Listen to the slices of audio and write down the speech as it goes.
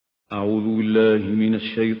أعوذ بالله من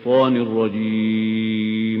الشيطان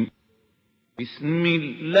الرجيم. بسم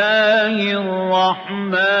الله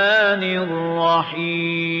الرحمن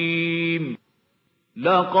الرحيم.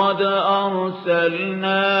 لقد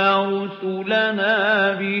أرسلنا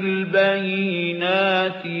رسلنا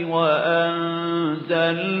بالبينات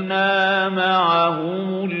وأنزلنا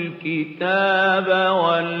معهم الكتاب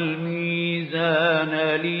والميزان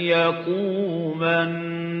ليقوم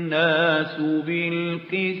الناس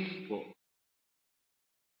بالقسط.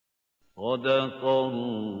 صدق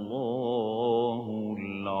الله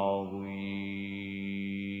العظيم.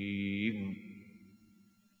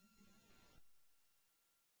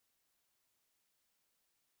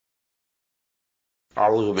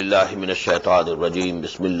 أعوذ بالله من الشيطان الرجيم.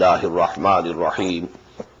 بسم الله الرحمن الرحيم.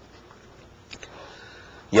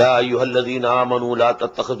 يا أيها الذين آمنوا لا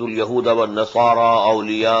تتخذوا اليهود والنصارى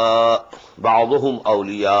أولياء بعضهم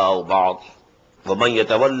أولياء بعض ومن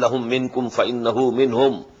يتولهم منكم فإنه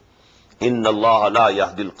منهم إن الله لا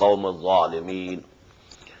يهدي القوم الظالمين.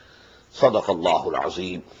 صدق الله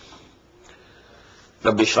العظيم.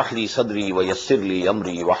 رب اشرح لي صدري ويسر لي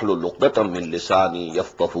أمري واحلل عقدة من لساني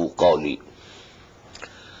يفقهوا قولي.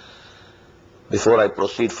 Before I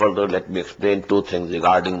proceed further, let me explain two things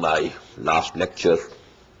regarding my last lecture.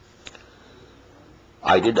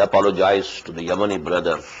 I did apologize to the Yemeni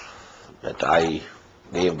brother that I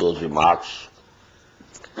gave those remarks.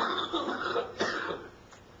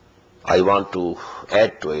 I want to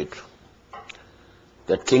add to it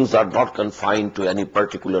that things are not confined to any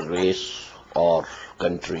particular race or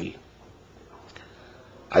country.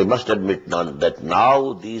 I must admit none that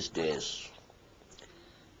now these days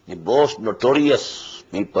the most notorious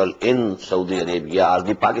people in Saudi Arabia are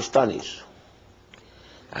the Pakistanis.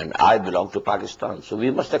 And I belong to Pakistan, so we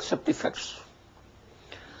must accept the facts.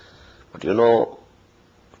 But you know,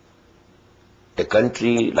 a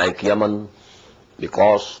country like Yemen,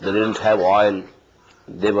 because they didn't have oil,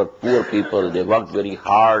 they were poor people, they worked very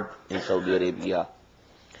hard in Saudi Arabia,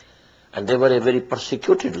 and they were a very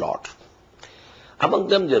persecuted lot. Among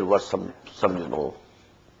them there were some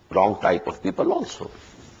wrong type of people also.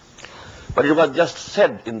 But it was just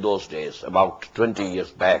said in those days, about 20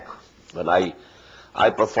 years back, when I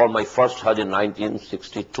performed my first Hajj in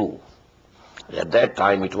 1962. At that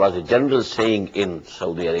time, it was a general saying in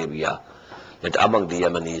Saudi Arabia that among the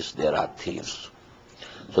Yemenis there are thieves.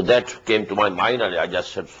 So that came to my mind, and I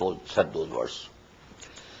just said those words.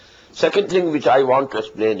 Second thing which I want to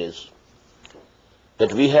explain is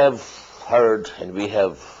that we have heard and we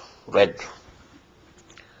have read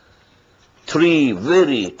three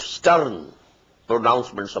very stern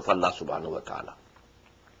pronouncements of Allah subhanahu wa ta'ala.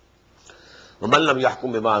 وَمَنْ لَمْ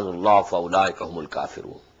يَحْكُمْ بِمَا أَنزَلَ اللَّهُ فَأُولَٰئِكَ هُمُ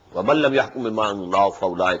الْكَافِرُونَ وَمَنْ لَمْ يَحْكُمْ بِمَا أَنزَلَ اللَّهُ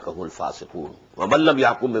فَأُولَٰئِكَ هُمُ الْفَاسِقُونَ وَمَنْ لَمْ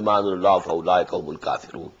يَحْكُمْ بِمَا أَنزَلَ اللَّهُ فَأُولَٰئِكَ هُمُ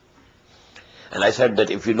الْكَافِرُونَ. And I said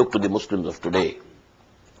that if you look to the Muslims of today,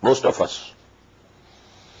 most of us,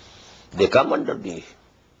 they come under the,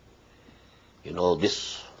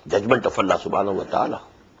 this judgment of Allah subhanahu wa ta'ala.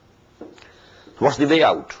 What's the way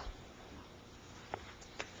out?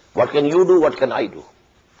 What can you do? What can I do?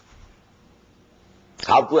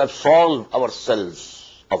 How to absolve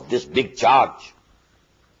ourselves of this big charge?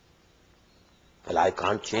 Well, I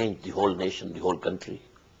can't change the whole nation, the whole country.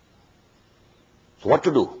 So what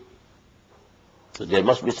to do? So there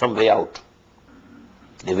must be some way out.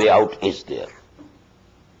 The way out is there.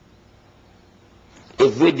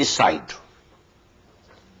 If we decide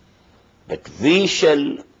that we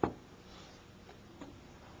shall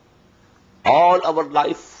all our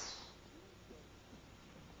life,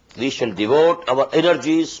 we shall devote our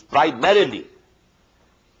energies primarily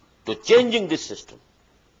to changing this system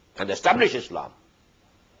and establish Islam,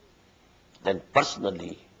 then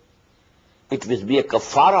personally it will be a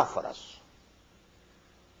kafara for us.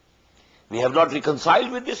 We have not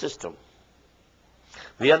reconciled with this system.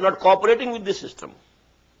 We are not cooperating with this system.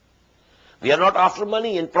 We are not after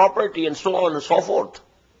money and property and so on and so forth.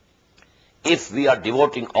 If we are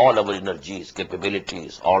devoting all our energies,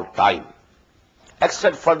 capabilities, all time,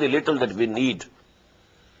 except for the little that we need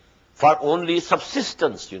for only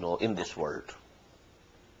subsistence, in this world.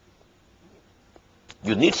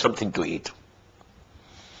 You need something to eat.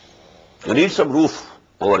 You need some roof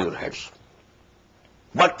over your heads.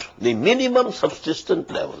 But the minimum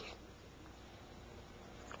subsistence level,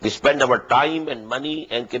 we spend our time and money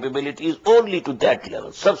and capabilities only to that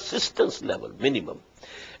level, subsistence level, minimum,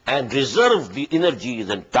 and reserve the energies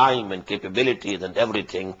and time and capabilities and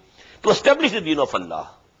everything to establish the deen of Allah,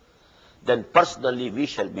 then personally we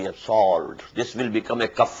shall be absolved. This will become a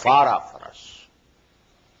kafara for us.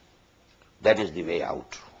 That is the way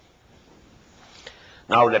out.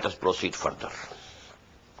 Now let us proceed further.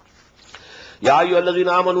 Ya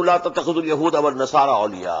ayyuhalladhina amanu la tattakhidhul yahuda wal nasara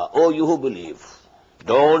awliya. Oh, you who believe,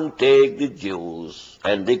 don't take the Jews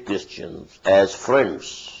and the Christians as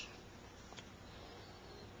friends.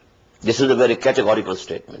 This is a very categorical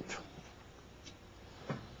statement.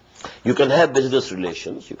 You can have business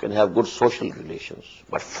relations, you can have good social relations,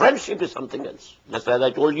 but friendship is something else. Just as I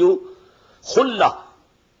told you, khulla,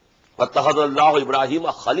 وَاتَّخَذَ اللَّهُ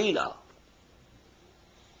إِبْرَاهِيمَ خَلِيلًا.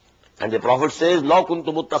 And the Prophet says, لَوْ كُنْتُ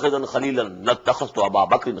مُتَّخِذًا خَلِيلًا لَاتَّخَذْتُ أَبَا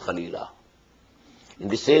بَكْرٍ خَلِيلًا. In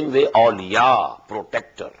the same way, awliya,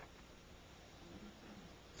 protector,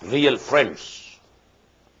 real friends,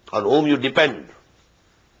 on whom you depend.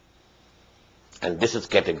 And this is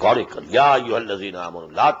categorical. Ya ayyuhallazina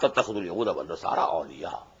amanu la tattakhidul yahuda wal nasara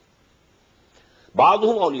awliya.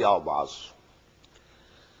 Ba'duhum awliya ba'd.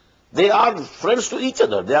 They are friends to each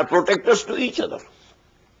other. They are protectors to each other.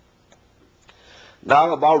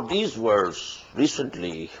 Now about these words,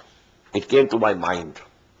 recently it came to my mind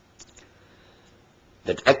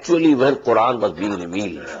that actually when Quran was being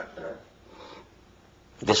revealed,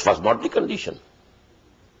 this was not the condition.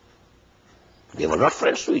 They were not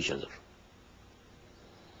friends to each other.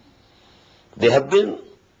 They have been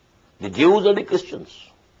the Jews and the Christians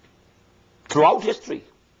throughout history.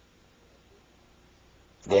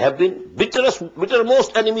 They have been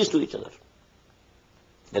bittermost enemies to each other.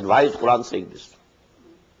 Then why is Quran saying this?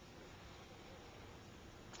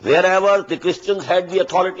 Wherever the Christians had the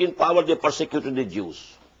authority and power, they persecuted the Jews.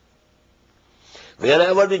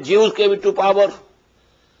 Wherever the Jews came into power,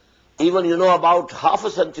 even about half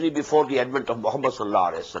a century before the advent of Muhammad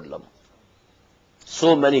sallallahu alaihi wasallam,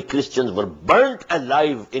 so many Christians were burnt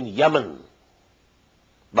alive in Yemen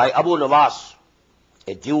by Abu Nawas,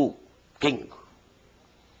 a Jew king.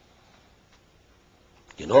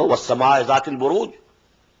 وَالسَّمَاءِ ذَاتِ الْبُرُوجِ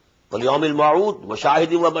وَالْيَوْمِ الْمَوْعُودِ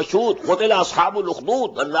وَشَاهِدٍ وَمَشْهُودٍ قُتِلَ أَصْحَابُ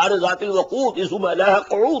الْأُخْدُودِ النَّارِ ذَاتِ الْوَقُودِ إِذْ هُمْ عَلَيْهَا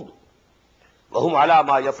قُعُودٌ وَهُمْ عَلَى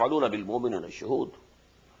مَا يَفْعَلُونَ بِالْمُؤْمِنِينَ شُهُودٌ.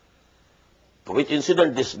 To which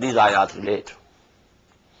incident these ayat relate?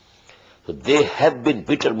 So they have been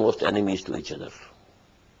bittermost enemies to each other.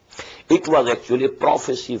 It was actually a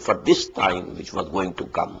prophecy for this time which was going to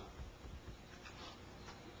come.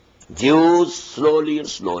 Jews slowly and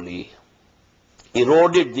slowly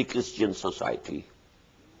eroded the Christian society,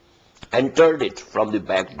 entered it from the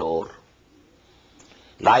back door,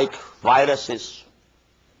 like viruses.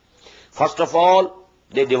 First of all,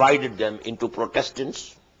 they divided them into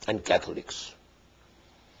Protestants and Catholics.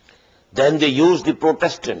 Then they used the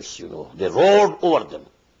Protestants, they rode over them.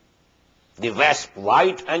 The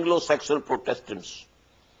white Anglo-Saxon Protestants,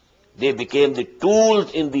 they became the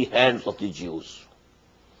tools in the hands of the Jews.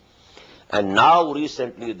 And now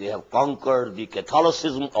recently they have conquered the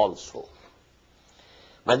Catholicism also.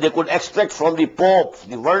 When they could extract from the Pope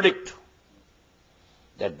the verdict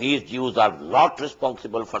that these Jews are not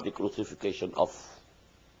responsible for the crucifixion of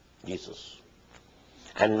Jesus.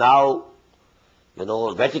 And now,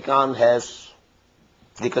 Vatican has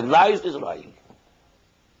recognized Israel.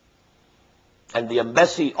 And the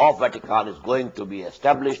embassy of Vatican is going to be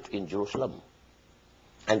established in Jerusalem.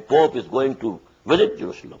 And Pope is going to visit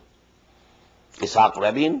Jerusalem. Isaac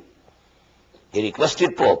Rabin, he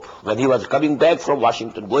requested Pope when he was coming back from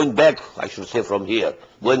Washington, going back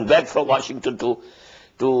from Washington to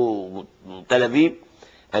Tel Aviv,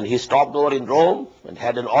 and he stopped over in Rome and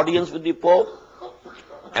had an audience with the Pope,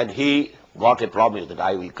 and he got a promise that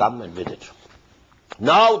I will come and visit.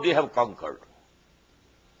 Now they have conquered.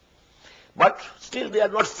 But still they are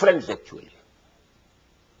not friends actually.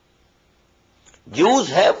 Jews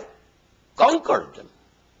have conquered them.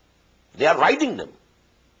 They are riding them.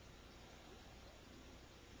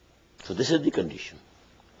 So this is the condition.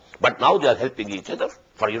 But now they are helping each other.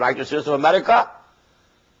 For United States of America,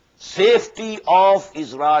 safety of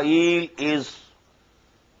Israel is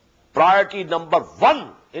priority number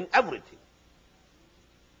one in everything.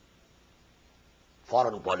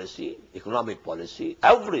 Foreign policy, economic policy,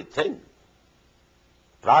 everything.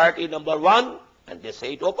 Priority number one, and they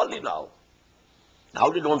say it openly now. Now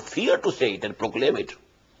they don't fear to say it and proclaim it.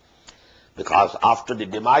 Because after the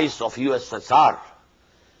demise of USSR,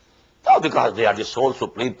 now because they are the sole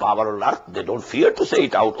supreme power on earth, they don't fear to say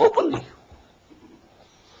it out openly.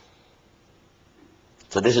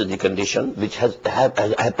 So this is the condition which has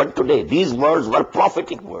happened today. These words were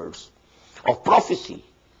prophetic words of prophecy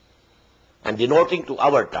and denoting to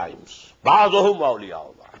our times. Ba'duhum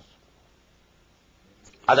awliya ba'd.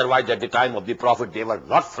 Otherwise, at the time of the Prophet, they were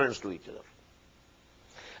not friends to each other.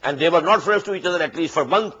 And they were not friends to each other at least for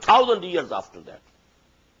 1,000 years after that.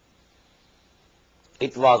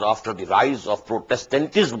 It was after the rise of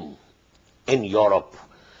Protestantism in Europe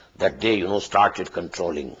that they, started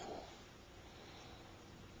controlling.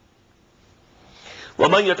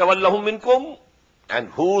 وَمَنْ يَتَوَلَّهُمْ مِنْكُمْ, and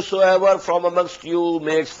whosoever from amongst you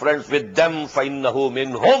makes friends with them, فَإِنَّهُ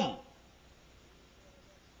مِنْهُمْ,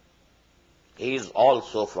 he is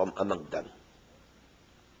also from among them.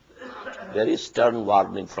 Very stern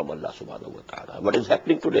warning from Allah subhanahu wa ta'ala. What is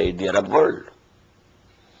happening today in the Arab world?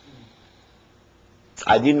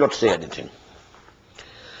 I need not say anything.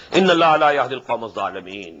 إِنَّ اللَّهَ لَا يَهْدِي الْقَوْمَ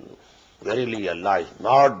الظَّالِمِينَ. Verily Allah is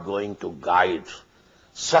not going to guide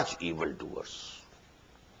such evildoers.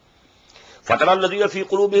 فَتَرَى الَّذِينَ فِي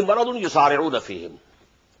قُلُوبِهِمْ مَرَضٌ يُسَارِعُونَ فِيهِمْ.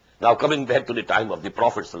 Now coming back to the time of the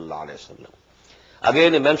Prophet sallallahu alaihi wasallam.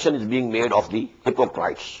 Again a mention is being made of the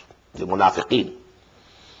hypocrites, the munafiqeen.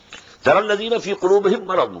 تَرَى الَّذِينَ فِي قُلُوبِهِمْ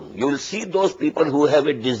مَرَضٌ. You will see those people who have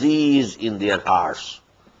a disease in their hearts.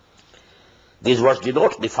 These words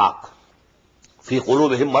denote nifaq. فِي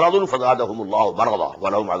قُلُوبِهِمْ مَرَضٌ فَزَادَهُمُ اللَّهُ مَرَضًا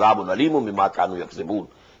وَلَهُمْ عَذَابٌ أَلِيمٌ بِمَا كَانُوا يَكْذِبُونَ.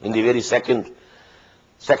 In the very second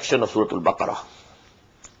section of Surah Al-Baqarah.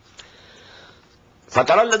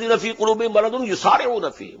 فَتَرَى الَّذِينَ فِي قُلُوبِهِمْ مَرَضٌ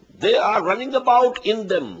يُسَارِعُونَ فِيهِمْ. They are running about in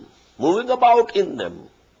them, moving about in them.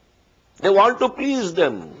 They want to please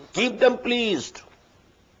them, keep them pleased.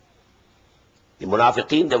 The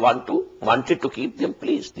munafiqeen, they wanted to keep them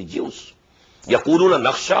pleased, the Jews. يَقُولُونَ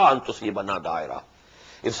نَخْشَىٰ أَن تُصِيبَنَا دَائِرَةٌ.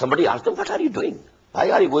 If somebody asks them, what are you doing?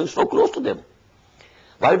 Why are you going so close to them?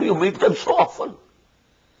 Why do you meet them so often?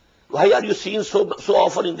 Why are you seen so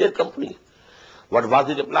often in their company? What was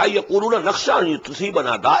the reply? يَقُولُونَ نَخْشَىٰ أَن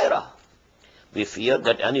تُصِيبَنَا دَائِرَةٌ. We fear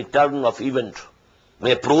that any turn of event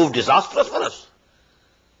may prove disastrous for us.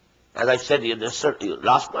 As I said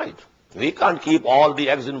last night, we can't keep all the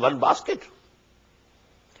eggs in one basket.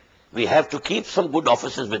 We have to keep some good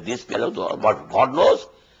offices with these fellows, but God knows,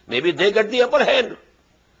 maybe they get the upper hand.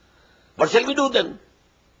 What shall we do then?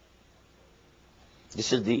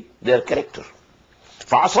 This is their character.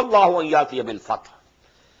 فَعَسَى اللَّهُ أَن يَأْتِيَ بِالْفَتْحِ.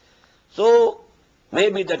 So,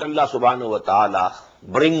 maybe that Allah subhanahu wa ta'ala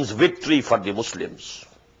brings victory for the Muslims.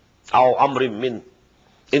 أَوْ أَمْرٍ مِّنْ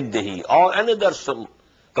إِنْدِهِ. Or another some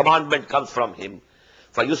commandment comes from him.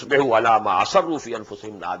 فَيُصْبِحُوا عَلَى مَا أَصَرُّوا فِي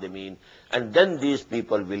أَنفُسِهِمْ نَادِمِينَ. And then these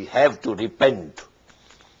people will have to repent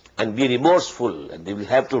and be remorseful, and they will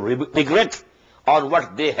have to regret on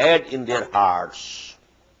what they had in their hearts.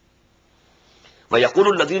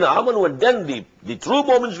 وَيَقُولُ الَّذِينَ آمَنُوا. And then the true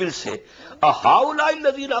moments will say, أَهَؤُلَاءِ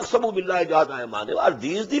الَّذِينَ أَقْسَمُوا بِاللَّهِ جَهْدَ أَيْمَانِهِمْ. Are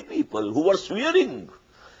these the people who were swearing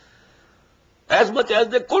as much as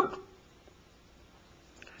they could?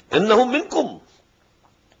 إِنَّهُمْ مِنْكُمْ.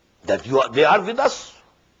 That they are with us.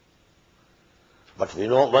 But we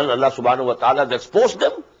know when Allah subhanahu wa ta'ala has exposed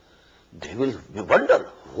them, they will wonder,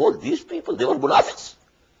 oh, these people, they were munafiqs.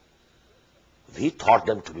 We thought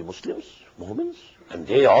them to be Muslims, Mu'mins, and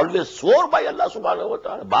they always swore by Allah subhanahu wa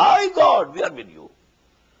ta'ala, by God, we are with you.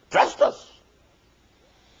 Trust us.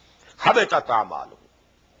 Habitat a'maluhum.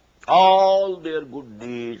 All their good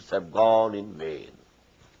deeds have gone in vain.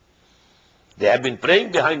 They have been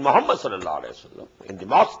praying behind Muhammad sallallahu alayhi wa sallam in the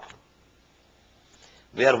mosque,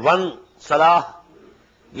 where one salah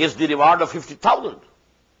gives the reward of 50,000.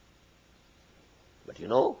 But you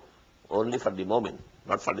know, only for the mu'min,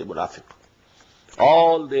 not for the munafiq.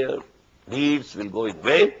 All their deeds will go in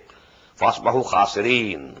vain. فَأَصْبَحُوا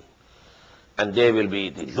خَاسِرِينَ. And they will be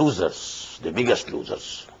the losers, the biggest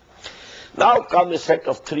losers. Now come a set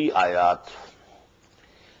of 3 ayat,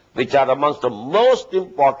 which are amongst the most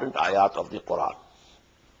important ayat of the Quran.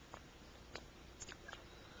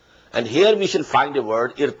 And here we shall find the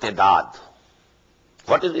word irtidad.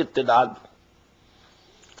 What is irtidad?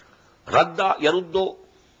 Radda, yaruddo,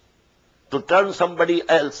 to turn somebody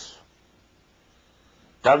else.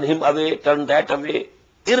 Turn him away, turn that away.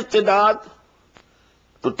 Irtidad,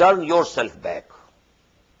 to turn yourself back.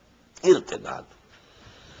 Irtidad.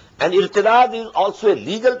 And irtidad is also a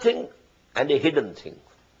legal thing and a hidden thing.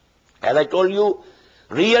 As I told you,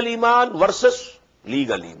 real iman versus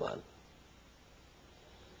legal iman.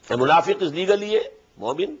 A munafiq is legally a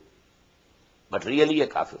mu'min, but really a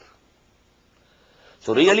kafir.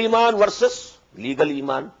 So real iman versus legal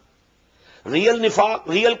iman. Real nifaq,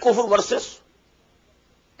 real kufr versus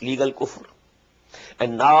legal kufr.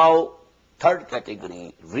 And now, third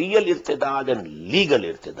category, real irtidad and legal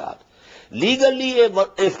irtidad. Legally, a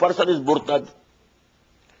person is murtad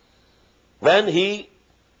when he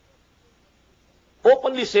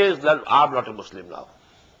openly says that I'm not a Muslim now.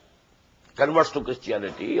 Converts to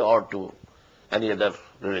Christianity or to any other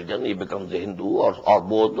religion, he becomes a Hindu or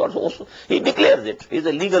both, or also. He declares it. He is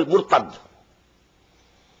a legal murtad.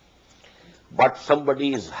 But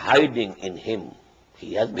somebody is hiding in him.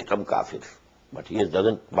 He has become kafir, but he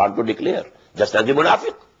doesn't want to declare, just as the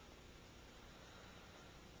munafiq.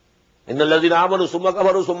 Inna alladhina amanu summa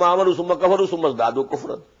kafaru summa amanu summa kafaru summa zdadu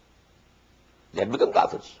kufran. They had become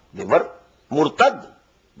kafirs. They were murtad,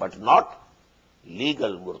 but not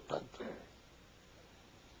legal murtad.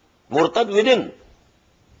 Murtad within.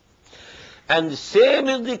 And the same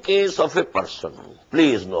is the case of a person,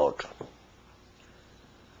 please note,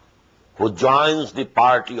 who joins the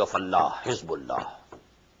party of Allah, Hizbullah.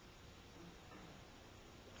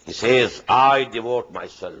 He says, I devote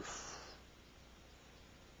myself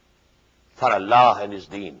for Allah and His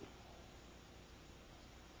deen.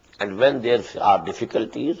 And when there are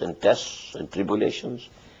difficulties and tests and tribulations,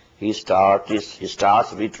 he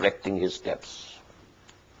starts retracting his steps,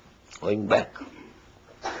 going back,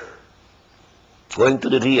 going to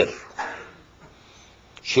the rear,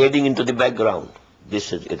 shading into the background.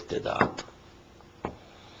 This is irtidad.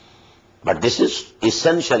 But this is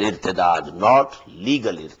essential irtidad, not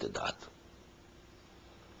legal irtidad.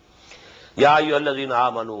 Ya ayyuhalladhina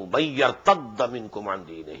amanu man yartadda minkum an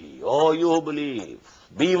dinihi. Oh, you who believe,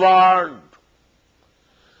 be warned.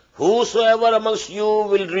 Whosoever amongst you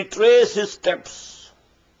will retrace his steps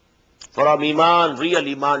from iman, real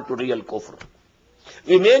iman to real kufr,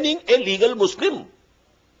 remaining a legal Muslim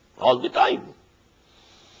all the time.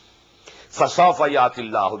 فَسَوْفَ يَأْتِ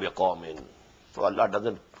اللَّهُ بِقَوْمٍ. So Allah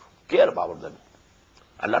doesn't care about them.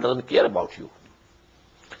 Allah doesn't care about you.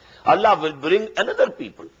 Allah will bring another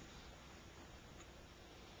people.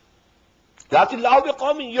 يَأْتِ اللَّهُ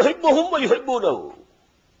بِقَوْمٍ يُحِبُّهُمْ وَيُحِبُّونَهُ.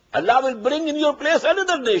 Allah will bring in your place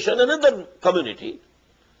another nation, another community,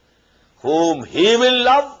 whom He will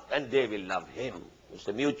love and they will love Him. It's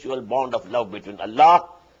a mutual bond of love between Allah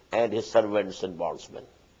and His servants and bondsmen.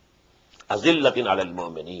 أَذِلَّةٍ عَلَى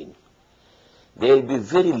الْمُؤْمِنِينَ. They will be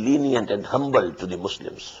very lenient and humble to the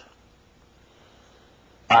Muslims.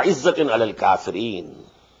 أَعِزَّةٍ عَلَى الْكَافِرِينَ.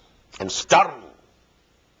 And stern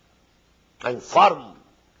and firm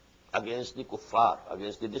against the kuffar,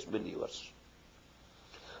 against the disbelievers.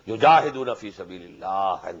 يُجَاهِدُونَ فِي سَبِيلِ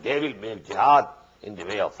اللَّهِ. And they will make jihad in the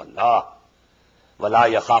way of Allah. وَلَا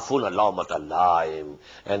يَخَافُونَ لَوْمَةَ اللَّائِمِ.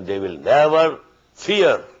 And they will never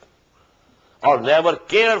fear or never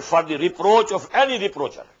care for the reproach of any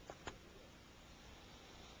reproacher.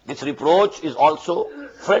 This reproach is also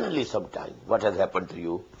friendly sometimes. What has happened to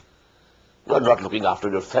you? You are not looking after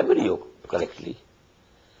your family correctly.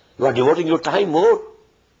 You are devoting your time more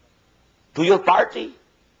to your party.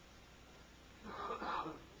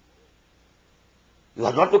 You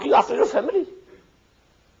are not looking after your family.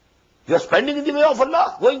 You are spending in the way of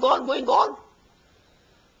Allah, going on, going on.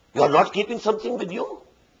 You are not keeping something with you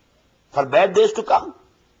for bad days to come.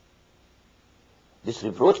 This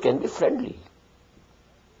reproach can be friendly.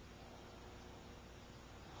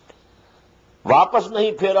 वापस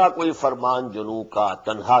नहीं फेरा कोई फरमान जुनू का,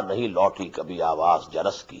 तन्हा नहीं लौटी कभी आवाज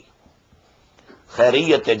जरस की।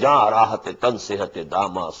 खैरियत जां राहत तन सेहत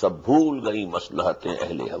दामा, सब भूल गई मसलहतें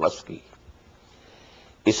अहले हवस की।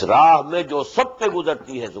 इस राह में जो सब पे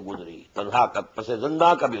गुजरती है जो गुजरी, तन्हा का पसे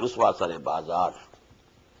जिंदा कभी रुसवा सरे बाजार।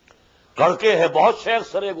 करके है बहुत शेर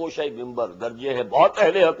सरे गोशे मिंबर, गरजे है बहुत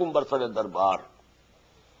अहले हुकुम बरसरे दरबार।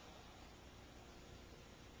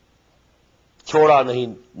 छोड़ा नहीं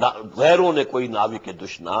गैरों ने कोई नावी के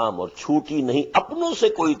दुश्नाम, और छूटी नहीं अपनों से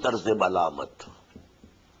कोई तर्ज मलामत।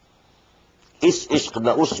 इस इश्क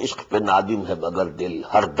न उस इश्क पे नादिम है मगर दिल,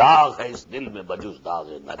 हर दाग है इस दिल में बजुज दाग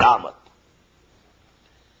नदामत।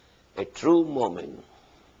 A true momin,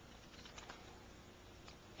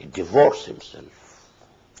 he devotes himself,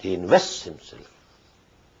 he invests himself.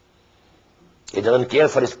 He doesn't care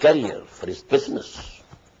for his career, for his business.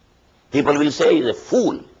 People will say he's a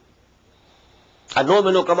fool.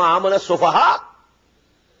 أَنُؤْمِنُ كَمَا آمَنَ السُّفَهَاءُ.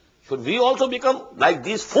 Should we also become like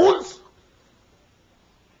these fools?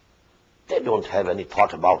 They don't have any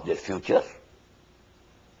thought about their future.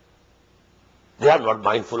 They are not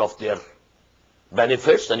mindful of their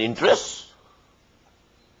benefits and interests.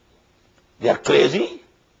 They are crazy.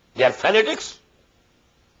 They are fanatics.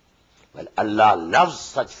 Well, Allah loves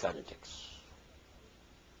such fanatics.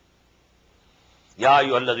 या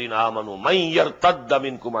अय्युहल्लज़ीना आमनू मन यर्तद्द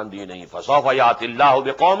मिनकुम अन दीनिही फसौफ याति अल्लाहु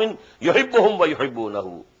बिक़ौमिन युहिब्बुहुम व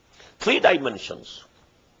युहिब्बूनहु. 3 dimensions.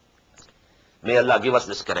 May Allah give us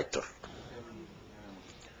this character.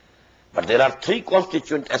 But there are 3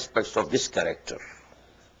 constituent aspects of this character.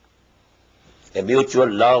 A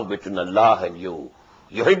mutual love between Allah and you.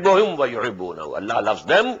 Yuhibbuhum wa yuhibbunahu. Allah loves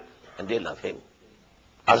them and they love Him.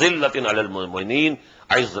 Azillatin alal mu'minin,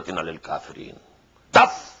 aizzatin alal kafirin.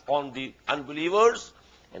 Tough on the unbelievers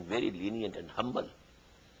and very lenient and humble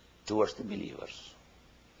towards the believers.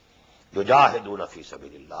 Yujahiduna fi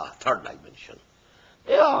sabilillah. 3rd dimension.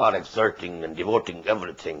 They are exerting and devoting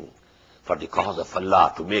everything for the cause of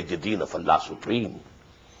Allah, to make the deen of Allah supreme.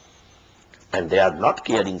 And they are not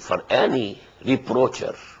caring for any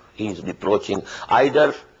reproacher. He is reproaching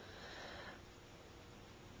either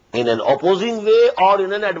in an opposing way or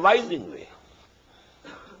in an advising way.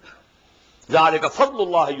 ذَلِكَ فَضْلُ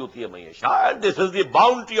اللَّهِ يُؤْتِيهِ مَن يَشَاءُ. And this is the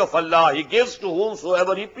bounty of Allah. He gives to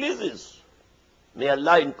whomsoever He pleases. May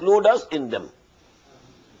Allah include us in them.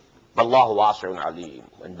 Wallahu wasi'un alim.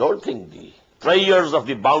 And don't think the prayers of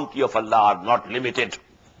the bounty of Allah are not limited.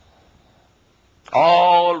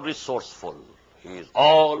 All resourceful. He is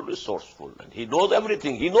all resourceful. And He knows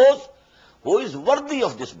everything. He knows who is worthy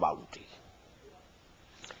of this bounty.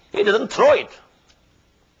 He doesn't throw it.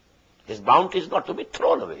 His bounty is not to be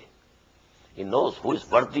thrown away. He knows who is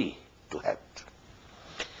worthy to have it.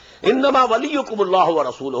 إِنَّمَا وَلِيُّكُمُ اللَّهُ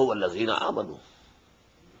وَرَسُولُهُ وَالَّذِينَ آمَنُوا.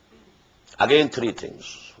 Again, three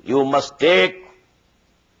things. You must take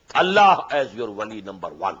Allah as your wali, number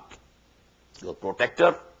one. Your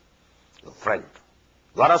protector, your friend.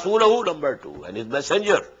 وَرَسُولَهُ, number two. And His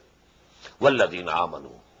messenger. وَالَّذِينَ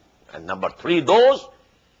آمَنُوا. And number three, those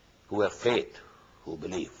who have faith, who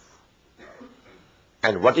believe.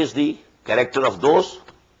 And what is the character of those?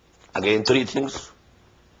 Again, three things.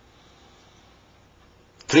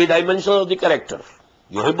 Three dimensions of the character.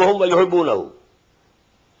 يُحِبُّهُمْ وَيُحِبُّونَهُ.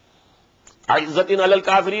 عِزَّةٍ عَلَى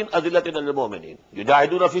الْكَافِرِينَ أَذِلَّةٍ عَلَى الْمُؤْمِنِينَ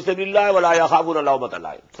يُجَاهِدُونَ فِي سَبِيلِ اللَّهِ وَلَا يَخَافُونَ لَوْمَةَ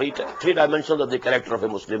لَائِمٍ. Three dimensions of the character of a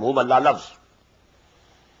Muslim whom Allah loves.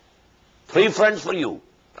 Three friends for you.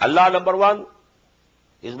 Allah, number one.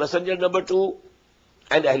 His messenger, number two.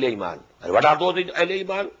 And Ahl Iman. And what are those in Ahl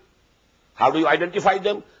Iman? How do you identify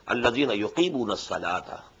them? الَّذِينَ يُقِيمُونَ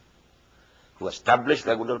الصَّلَاةَ. Who establish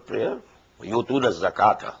regular prayer. يُؤْتُونَ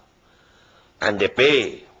الزَّكَاةَ. And they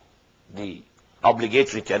pay the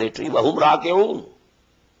obligatory charity. وَهُمْ رَاكِعُونَ.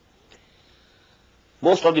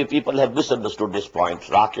 Most of the people have misunderstood this point.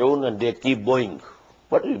 Raki'un, and they keep bowing.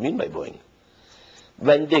 What do you mean by bowing?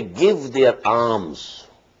 When they give their alms,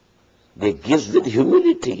 they give with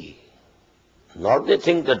humility. Not they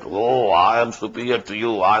think that, oh, I am superior to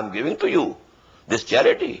you, I am giving to you this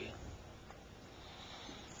charity.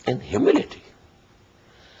 In humility.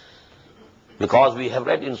 Because we have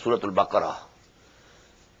read in Surah Al-Baqarah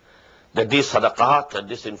that this sadaqat and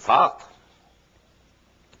this infaq,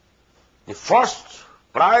 the first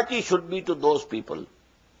priority should be to those people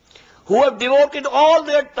who have devoted all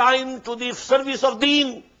their time to the service of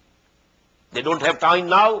deen. They don't have time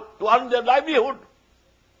now to earn their livelihood.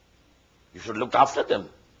 You should look after them.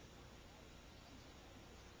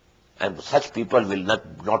 And such people will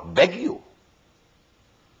not beg you.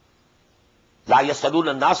 لَا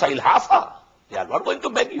يَسْأَلُونَ النَّاسَ إِلْحَافًا. They are not going to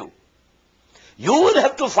beg you. You will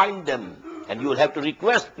have to find them and you will have to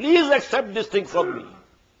request, please accept this thing from me.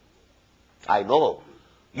 I know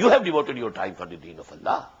you have devoted your time for the deen of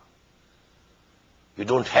Allah. You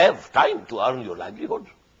don't have time to earn your livelihood.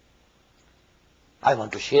 I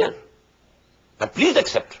want to share, but please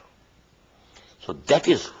accept. So that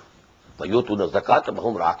is وَيُؤْتُونَ الزَّكَاةَ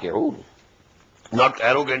وَهُمْ رَاكِعُونَ. Not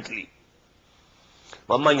arrogantly.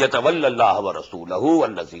 وَمَنْ يَتَوَلَّ اللَّهَ وَرَسُولَهُ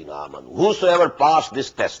وَالَّذِينَ آمَنُوا. Whosoever passed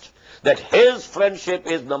this test, that his friendship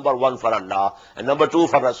is number one for Allah, and number two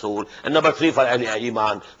for Rasul, and number three for Ahl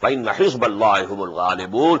Iman, فَإِنَّ حِزْبَ اللَّهِ هُمُ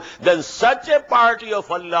الْغَالِبُونَ. Then such a party of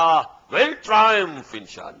Allah will triumph,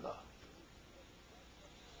 inshallah.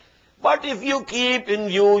 But if you keep in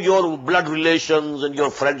view your blood relations and your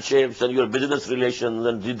friendships and your business relations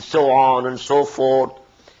and so on and so forth,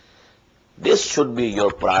 this should be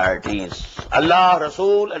your priorities. Allah,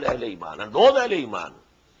 Rasul, and Ahl Iman. And those Ahl Iman,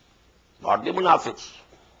 not the munafiqs,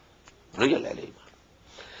 real Ahl Iman.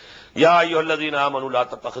 يا أيها الذين آمنوا لا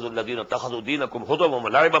تتخذوا الذين اتخذوا دينكم هزوا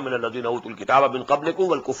ولعبا من الذين أوتوا الكتاب من قبلكم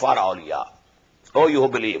والكفار أولياء. Oh, you who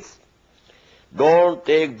believe, don't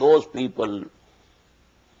take those people,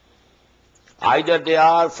 either they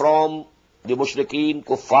are from the mushrikeen,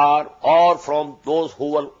 kuffar, or from those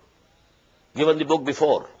who were given the book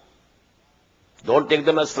before. Don't take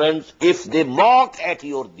them as friends if they mock at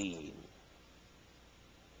your deen.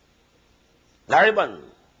 Lariban,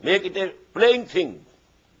 make it a playing thing.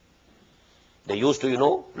 They used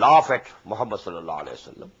to, laugh at Muhammad sallallahu alayhi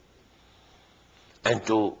wa sallam and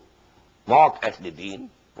to mock at the deen.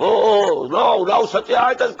 Oh, no, now such a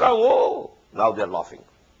ayat has come. Oh, now they are laughing.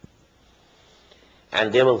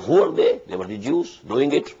 And who were they? They were the Jews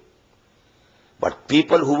doing it. But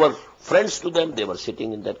people who were friends to them, they were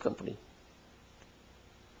sitting in that company.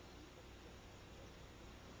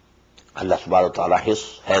 Allah subhanahu wa ta'ala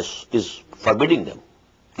is forbidding them.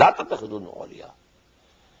 لا تتخذون أولياء.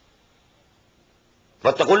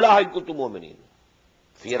 واتقوا الله إن كنتم مؤمنين.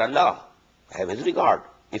 Fear Allah. Have His regard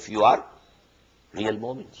if you are real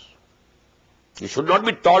mu'mins. You should not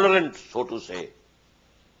be tolerant, so to say,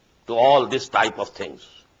 to all this type of things.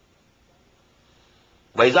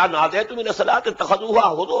 وَإِذَا نَادَيْتُمْ مِنَ الصَّلَاةِ اتَّخَذُوهَا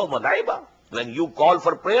هُزُوًا وَلَعِبًا. When you call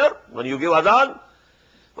for prayer, when you give adhan,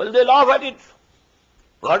 well, they laugh at it.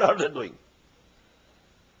 What are they doing?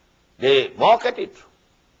 They mock at it.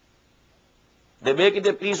 They make it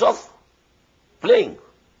a piece of playing.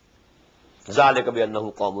 ذَلِكَ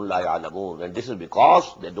بِأَنَّهُ قَوْمٌ لَا يَعْلَمُونَ. And this is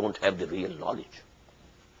because they don't have the real knowledge.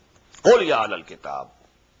 قُلْ يَا أَهْلَ الْكِتَابِ.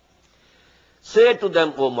 Say to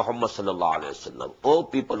them, O Muhammad sallallahu alayhi wa sallam, O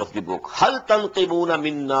people of the book, هَلْ تَنْقِمُونَ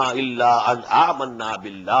مِنَّا إِلَّا أَنْ آمَنَّا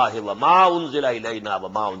بِاللَّهِ وَمَا أُنزِلَ إِلَيْنَا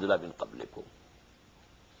وَمَا أُنزِلَ مِنْ قَبْلِكُمْ.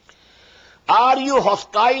 Are you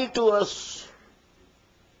hostile to us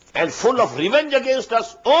and full of revenge against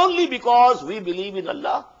us only because we believe in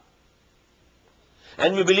Allah?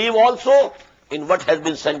 And we believe also in what has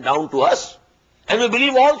been sent down to us. And we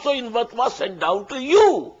believe also in what was sent down to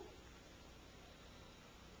you.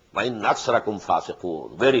 وَإِنَّ أَكْثَرَكُمْ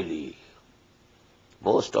فَاسِقُونَ. Verily,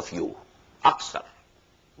 most of you, aksar,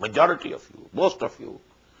 majority of you, most of you,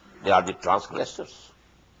 they are the transgressors.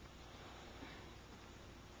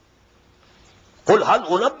 قُلْ هَلْ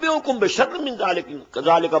أُنَبِّئُكُمْ بِشَرٍّ مِّن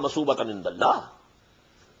ذَلِكَ مَثُوبَةً عِندَ اللَّهِ.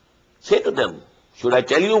 Say to them, should I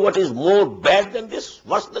tell you what is more bad than this,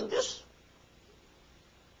 worse than this?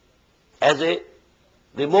 As a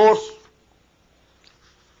remorse,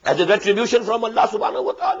 as a retribution from Allah subhanahu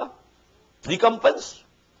wa ta'ala, recompense.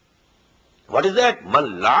 What is that?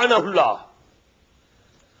 Man la'anahullah,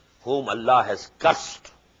 whom Allah has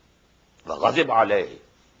cursed, wa ghazib alayhi,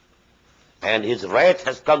 and his wrath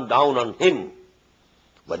has come down on him,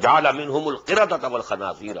 wa ja'ala minhumul qiradata wal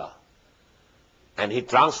khanazira, and he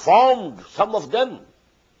transformed some of them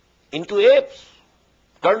into apes,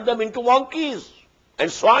 turned them into monkeys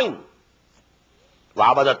and swine.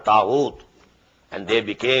 Wa abadat taghut, and they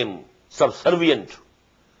became subservient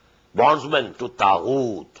bondsmen to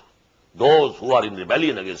Taghut, those who are in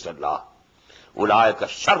rebellion against Allah. أُولَٰئِكَ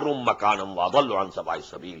شَرٌّ مَكَانًا وَأَضَلُّ عَنْ سَوَاءِ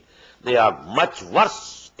السَّبِيلِ. They are much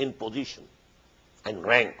worse in position and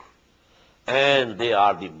rank, and they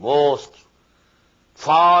are the most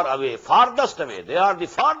far away, farthest away. They are the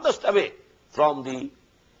farthest away from the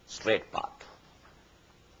straight path.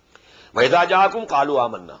 وَإِذَا جَاءَكُمْ قَالُوا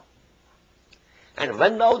آمَنَّا. And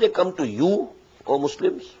when now they come to you, O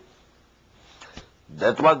Muslims,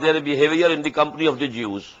 that was their behavior in the company of the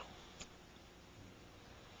Jews.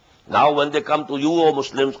 Now when they come to you, O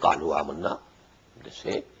Muslims, قَالُوا آمَنَّا. They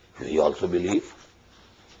say, we also believe.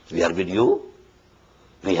 We are with you.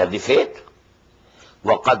 We have the faith.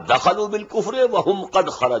 وَقَدْ دَخَلُوا بِالْكُفْرِ وَهُمْ قَدْ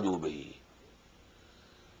خَرَجُوا بِهِ.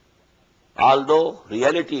 Although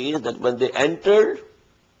reality is that when they entered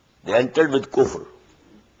with kufr.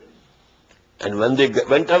 And when they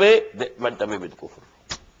went away with kufr.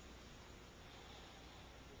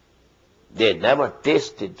 They never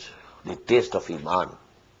tasted the taste of Iman.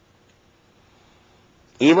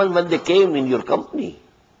 Even when they came in your company,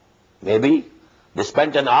 maybe they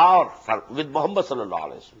spent an hour with Muhammad sallallahu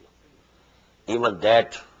alaihi wasallam. Even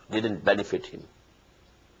that didn't benefit him.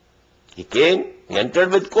 He came, he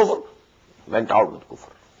entered with kufr, went out with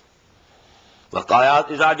kufr. وَقَالَتْ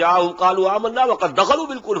إِذَا جَاءَهُمْ قَالُوا آمَنَّا وَقَدْ دَخَلُوا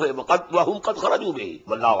بِالْكُفْرِ وَهُمْ قَدْ خَرَجُوا بِهِ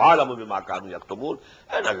وَاللَّهُ أَعْلَمُ بِمَا كَانُوا يَكْتُمُونَ.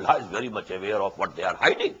 And Allah is very much aware of what they are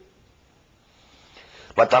hiding.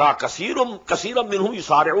 وَتَرَى كَثِيرًا مِّنْهُمْ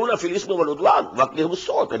يُسَارِعُونَ فِي الْإِثْمِ وَالْعُدْوَانِ وَأَكْلِهِمُ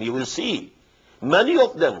السُّحْتَ. And you will see many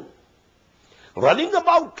of them running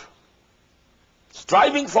about,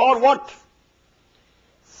 striving for what?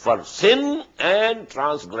 For sin and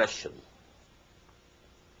transgression,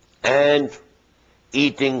 and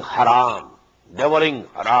eating haram, devouring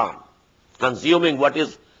haram, consuming what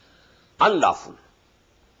is unlawful.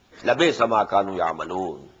 لَبِئْسَ مَا كَانُوا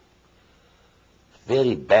يَعْمَلُونَ.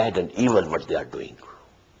 Very bad and evil what they are doing.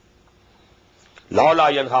 لَوْلَا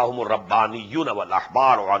يَنْهَاهُمُ الرَّبَّانِيُّونَ وَالْأَحْبَارُ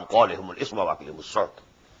عَنْ قَوْلِهِمُ الْإِثْمَ وَأَكْلِهِمُ السُّحْتَ.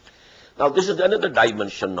 Now this is another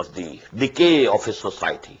dimension of the decay of a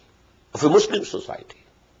society, of a Muslim society.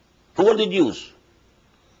 Who were the Jews?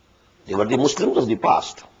 They were the Muslims of the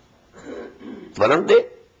past. Weren't they?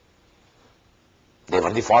 They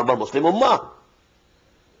were the former Muslim Ummah.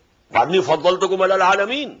 وَأَنِّي فَضَّلْتُكُمْ عَلَى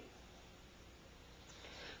الْعَالَمِينَ.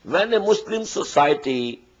 When a Muslim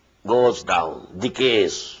society goes down,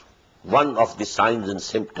 decays, one of the signs and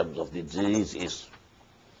symptoms of the disease is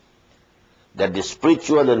that the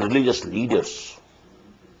spiritual and religious leaders,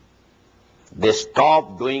 they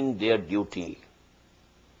stop doing their duty.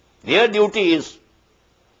 Their duty is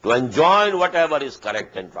to enjoin whatever is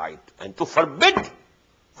correct and right, and to forbid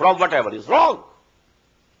from whatever is wrong.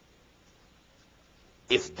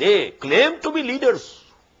 If they claim to be leaders,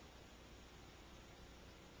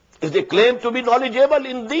 if they claim to be knowledgeable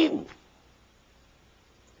in deen,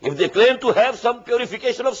 if they claim to have some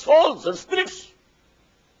purification of souls and spirits,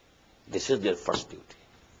 this is their first duty.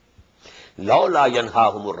 لَوْلَا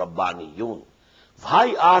يَنْهَاهُمُ الرَّبَّانِيُّونَ.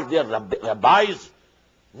 Why are their rabbis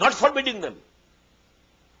not forbidding them?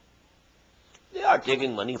 They are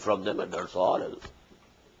taking money from them, and that's all.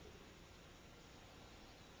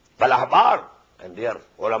 Wal-ahbar, and their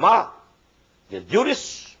ulama, their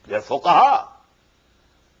jurists, their fuqaha,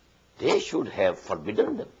 they should have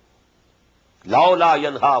forbidden them.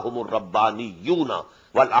 لَوْلَا يَنْهَاهُمُ الرَّبَّانِيُّونَ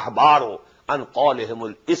وَالْأَحْبَارُ عَنْ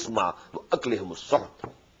قَوْلِهِمُ الْإِثْمَ وَأَكْلِهِمُ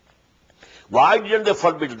السُّحْتَ. Why didn't they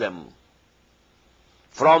forbid them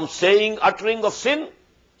from saying, uttering of sin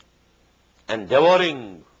and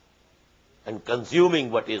devouring and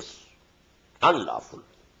consuming what is unlawful?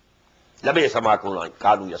 لَبِئْسَ مَا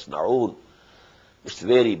كَانُوا يَصْنَعُونَ. It's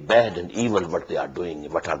very bad and evil what they are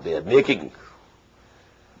doing, what are they making.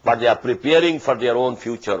 But they are preparing for their own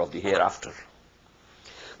future of the hereafter.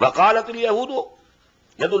 وَقَالَتِ الْيَهُودُ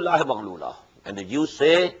يَدُ اللَّهِ مَغْلُولَةٌ. And the Jews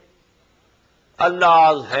say,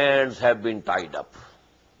 Allah's hands have been tied up.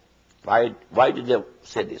 Why did they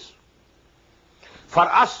say this? For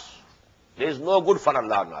us, there is no good for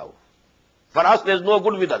Allah now. For us, there is no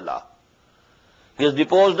good with Allah. He has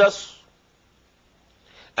deposed us,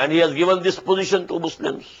 and He has given this position to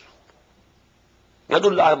Muslims.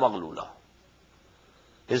 Yadullahi maghlula.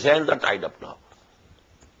 His hands are tied up now.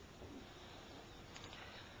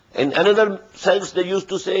 In another sense, they used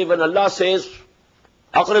to say, when Allah says,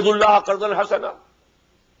 Aqridullah qardan hasana,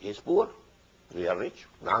 He is poor, we are rich.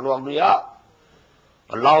 Nahnu aghniya.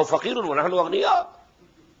 Allahu faqirun wa nahnu aghniya.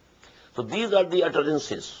 So these are the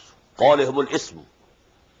utterances. Qawlihumul ism.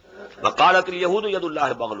 وَقَالَتِ الْيَهُودُ يَدُ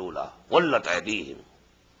اللَّهِ مَغْلُولَةٌ غُلَّتْ أَيْدِيهِمْ.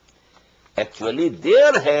 Actually,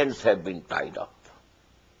 their hands have been tied up.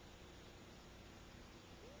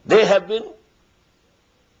 They have been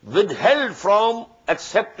withheld from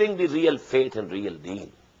accepting the real faith and real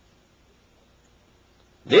deen.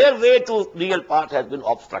 Their way to real path has been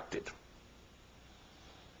obstructed.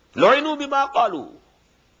 لُعِنُوا بِمَا قَالُوا.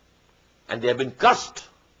 And they have been cursed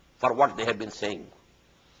for what they have been saying.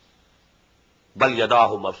 بَلْ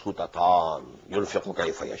يَدَاهُ مَبْسُوطَتَانِ يُنْفِقُ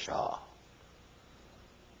كَيْفَ يَشَاءُ.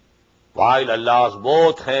 While Allah's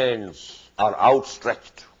both hands are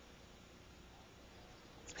outstretched,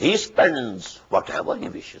 He spends whatever He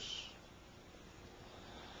wishes.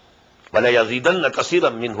 وَلَيَزِيدَنَّ كَثِيرًا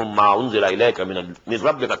مِّنْهُمْ مَا أُنزِلَ إِلَيْكَ مِنْ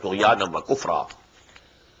رَبِّكَ طُغْيَانًا وَكُفْرًا.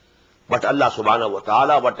 But Allah subhanahu wa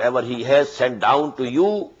ta'ala, whatever He has sent down to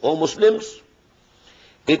you, O Muslims,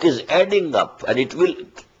 it is adding up, and it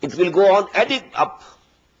will go on adding up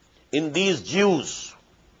in these Jews,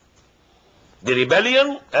 the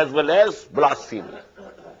rebellion as well as blasphemy.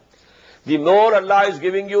 The more Allah is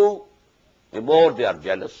giving you, the more they are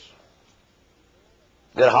jealous.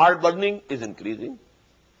 Their heart burning is increasing.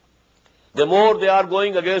 The more they are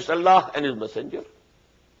going against Allah and His Messenger,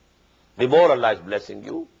 the more Allah is blessing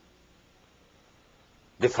you.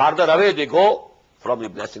 The farther away they go from the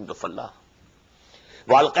blessings of Allah.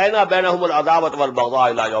 وَأَلْقَيْنَا بَيْنَهُمُ الْعَدَاوَةَ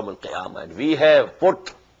وَالْبَغْضَاءَ إِلَى يَوْمِ الْقِيَامَةِ. And we have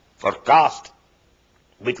put or cast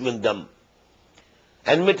between them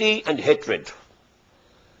enmity and hatred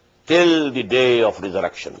till the day of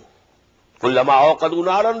resurrection. كُلَّمَا أَوْقَدُوا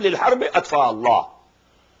نَارًا لِلْحَرْبِ أَطْفَأَهَا اللَّهُ.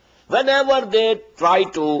 Whenever they try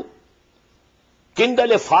to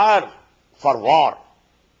kindle a fire for war,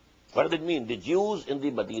 what does it mean? The Jews in the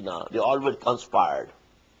Medina, they always conspired,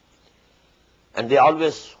 and they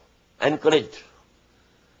always encouraged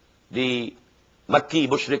the Makki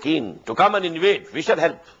Mushrikeen to come and invade. We shall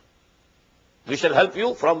help. We shall help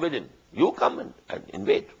you from within. You come and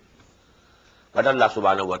invade. But Allah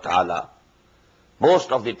subhanahu wa ta'ala,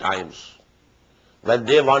 most of the times, when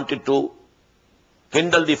they wanted to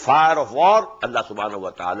kindle the fire of war, Allah subhanahu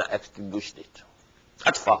wa ta'ala extinguished it.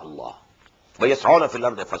 Atfah Allah. وَيَسْعُونَ فِي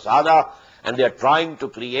الْأَرْضِ فَسَادًا. And they are trying to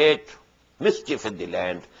create mischief in the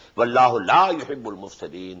land. وَاللَّهُ لَا يُحِبُّ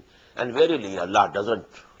الْمُفْسِدِينَ. And verily Allah doesn't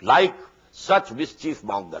like such mischief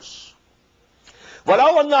mongers.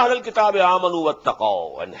 وَلَوْ أَنَّ أَهْلَ الْكِتَابِ آمَنُوا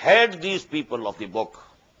وَاتَّقَوْا. And had these people of the book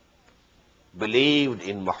believed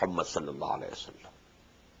in Muhammad sallallahu alayhi wa sallam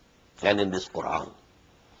and in this Quran,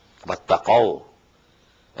 وَاتَّقَوْا,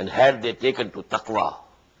 and had they taken to taqwa,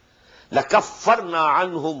 لَكَفَّرْنَا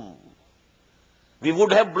عَنْهُمْ, we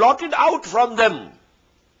would have blotted out from them,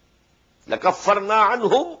 لَكَفَّرْنَا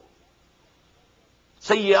عَنْهُمْ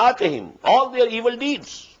سَيِّئَاتِهِمْ, all their evil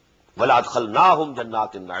deeds, وَلَأَدْخَلْنَاهُمْ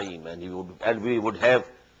جَنَّاتِ النَّعِيمِ, and we would have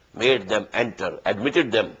made them enter,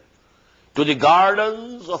 admitted them to the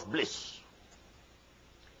gardens of bliss.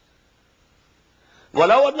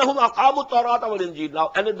 وَلَوْ أَنَّهُمْ أَقَامُوا التَّوْرَاةَ وَالْإِنْجِيلَ.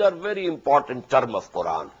 Now another very important term of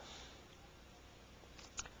Quran.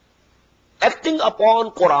 Acting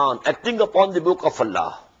upon Quran, acting upon the book of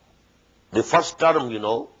Allah. The first term,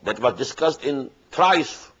 that was discussed in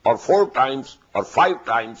thrice or 4 times or 5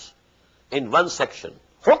 times in one section.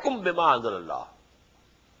 حُكُمْ بِمَا أَنزَلَ اللَّهُ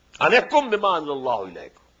أَنْ بِمَا أَنزَلَ اللَّهُ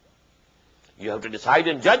إِلَيْكُمْ. You have to decide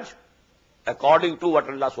and judge according to what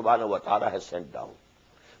Allah subhanahu wa ta'ala has sent down.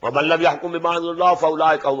 وَمَنْ لَمْ يَحْكُمْ بِمَا أَنزَلَ اللَّهُ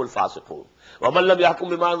فَأُولَٰئِكَ هُمُ الْفَاسِقُونَ وَمَنْ لَمْ يَحْكُمْ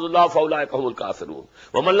بِمَا أَنزَلَ اللَّهُ فَأُولَٰئِكَ هُمُ الْكَافِرُونَ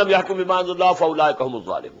وَمَنْ لَمْ يَحْكُمْ بِمَا أَنزَلَ اللَّهُ فَأُولَٰئِكَ هُمُ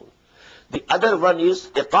الظَّالِمُونَ. The other one is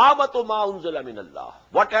إِقَامَةُ مَا أُنزِلَ مِنَ اللَّهِ.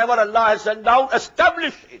 Whatever Allah has sent down,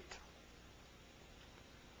 establish it.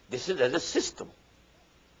 This is as a system.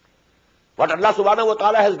 What Allah subhanahu wa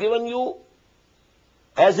ta'ala has given you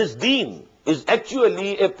as His deen is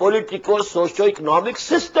actually a political, socio-economic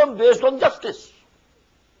system based on justice.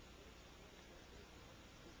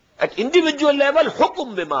 At individual level,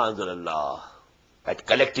 hukum bima anzalallah. At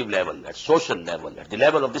collective level, at social level, at the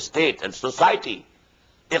level of the state and society,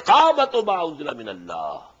 iqamatu ma unzila min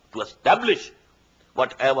Allah, to establish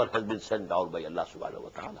whatever has been sent down by Allah subhanahu wa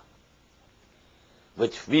ta'ala.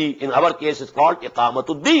 Which we, in our case, is called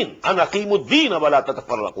iqamatu deen. An aqimu deen wa la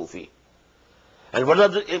tatafarraqu fi. And what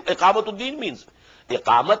does iqamatu deen means?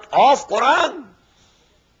 Iqamat of Quran.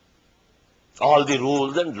 All the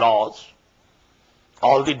rules and laws,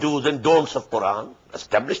 all the do's and don'ts of Quran,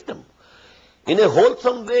 establish them in a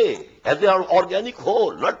wholesome way, as they are organic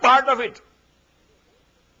whole, not part of it.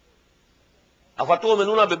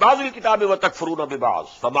 أَفَتُؤْمِنُونَ بِبَعْضِ الْكِتَابِ وَتَكْفُرُونَ بِبَعْضٍ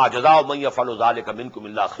فَمَا جَزَاءُ مَنْ يَفْعَلُ ذَلِكَ مِنْكُمْ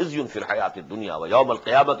إِلَّا خِزْيٌ فِي الْحَيَاةِ الدُّنْيَا وَيَوْمَ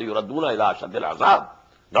الْقِيَامَةِ يُرَدُّونَ إِلَىٰ أَشَدِّ الْعَذَابِ.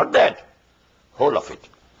 Not that. Whole of it.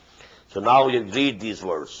 So now you read these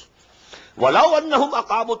words. وَلَوْ أَنَّهُمْ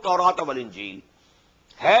أَقَامُوا التَّوْرَاةَ وَالْإِنْجِيلَ.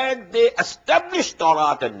 Had they established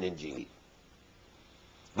Torah and Injil,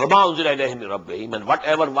 وَمَا أُنزِلَ إِلَيْهِمْ مِنْ رَبِّهِمْ, and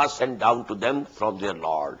whatever was sent down to them from their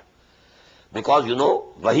Lord. Because,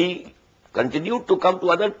 Wahi continued to come to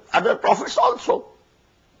other prophets also.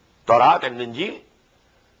 Torah and Injil.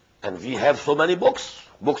 And we have so many books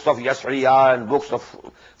of Yasriya and books of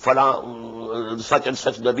such and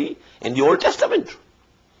such Nabi in the Old Testament.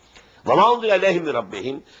 وَمَا أُنزِلَ إِلَيْهِمْ مِنْ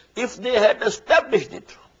رَبِّهِمْ. If they had established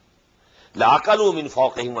it, لَأَكَلُوا مِنْ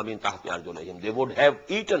فَوْقِهِمْ وَمِنْ تَحْتِ أَرْجُلِهِمْ. They would have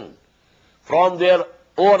eaten from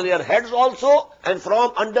over their heads also and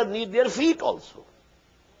from underneath their feet also.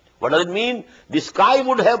 What does it mean? The sky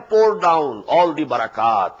would have poured down all the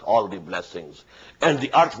barakat, all the blessings, and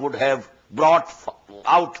the earth would have brought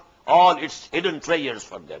out all its hidden treasures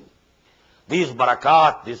for them. These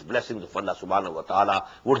barakat, these blessings of Allah subhanahu wa ta'ala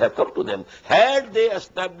would have come to them had they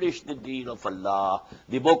established the deen of Allah,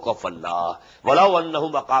 the book of Allah. وَلَوْ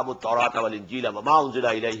أَنَّهُمْ أَقَامُوا التَّوْرَاةَ وَالْإِنْجِيلَ وَمَا أُنزِلَ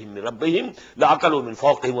إِلَيْهِمْ مِنْ رَبِّهِمْ لَأَكَلُوا مِنْ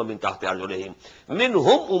فَوْقِهِمْ وَمِنْ تَحْتِ أَرْجُلِهِمْ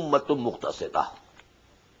مِنْهُمْ أُمَّةٌ مُقْتَصِدَةٌ.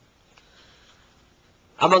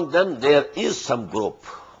 Among them there is some group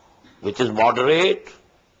which is moderate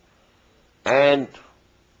and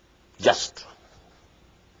just.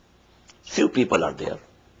 Few people are there.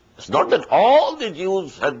 It's not that all the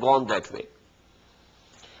Jews had gone that way.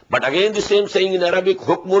 But again the same saying in Arabic,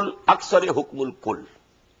 hukmul aksari hukmul kull.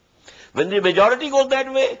 When the majority goes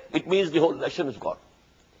that way, it means the whole nation is gone.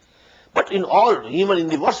 But in all, even in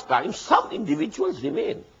the worst times, some individuals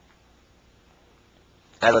remain.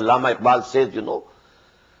 As Allama Iqbal says,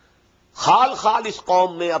 खाल खाल इस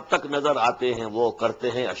कौम में अब तक नजर आते हैं वो करते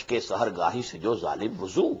हैं अश्के सहर गाही से जो जालिम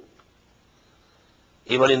वुजू.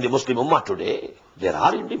 Even in the Muslim Ummah today, there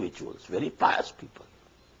are individuals, very pious people,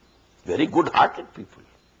 very good-hearted people.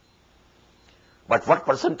 But what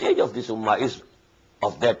percentage of this Ummah is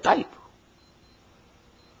of that type?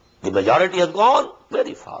 The majority has gone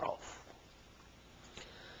very far off.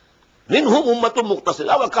 مِنْهُمْ أُمَّةٌ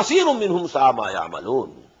مُقْتَصِدَةٌ وَكَثِيرٌ مِنْهُمْ سَاءَ مَا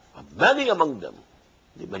يَعْمَلُونَ. Many among them,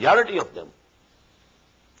 the majority of them,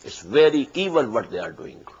 it's very evil what they are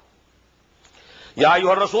doing. Ya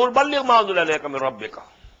ayyuhar rasul balligh ma unzila ilayka min rabbika.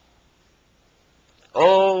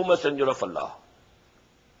 O Messenger of Allah,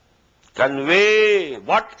 convey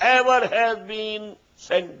whatever has been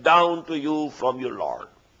sent down to you from your Lord.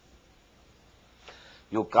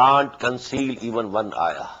 You can't conceal even one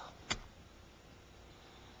ayah.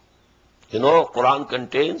 Quran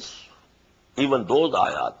contains even those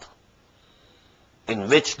ayat in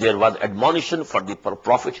which there was admonition for the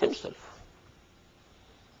Prophet himself.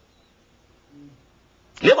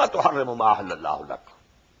 لِمَ تُحَرِّمُ مَا أَحَلَّ اللَّهُ لَكَ.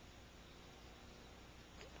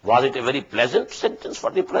 Was it a very pleasant sentence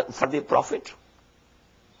for the Prophet?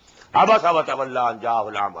 عَبَسَ وَتَوَلَّىٰ أَن جَاءَهُ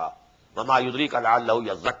الْأَعْمَىٰ وَمَا يُدْرِيكَ لَعَلَّهُ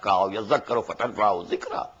يَزَّكَّىٰ أَوْ يَذَّكَّرُ فَتَنفَعَهُ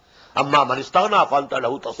الذِّكْرَىٰ أَمَّا مَنِ اسْتَغْنَىٰ فَأَنتَ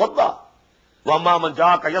لَهُ تَصَدَّىٰ وَأَمَّا مَن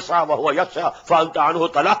جَاءَكَ يَسْعَىٰ وَهُوَ يَخْشَىٰ فَأَنتَ عَنْهُ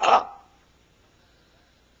تَلَهَّىٰ.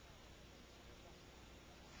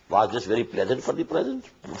 Was this very pleasant for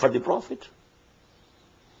the Prophet?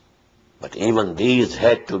 But even these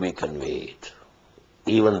had to be conveyed.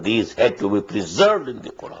 Even these had to be preserved in the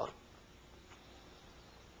Quran.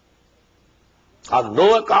 On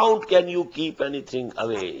no account can you keep anything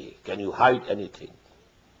away. Can you hide anything?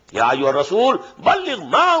 Ya ayyuhar Rasul, balligh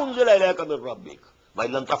ma unzila ilayka min rabbik. Wa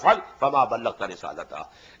illam taf'al fama ballaghta risalata.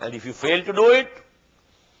 And if you fail to do it,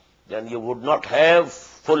 then you would not have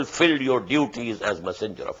fulfilled your duties as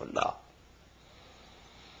messenger of Allah.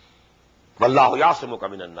 Wallahu ya'simuka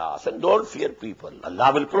minan nas. And don't fear people.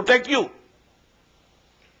 Allah will protect you.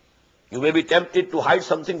 You may be tempted to hide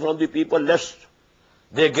something from the people lest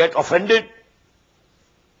they get offended.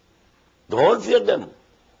 Don't fear them.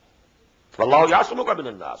 Wallahu ya'simuka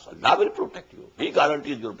minan nas. Allah will protect you. He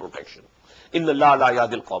guarantees your protection. Inna Allah la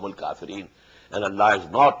yahdil qawmal kafirin. And Allah is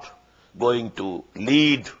not going to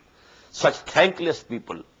lead such thankless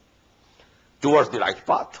people towards the right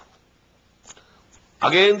path.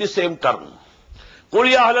 Again the same term.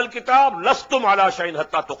 قُلْ يَا أَهْلَ الْكِتَابِ لَسْتُمْ عَلَى شَيْءٍ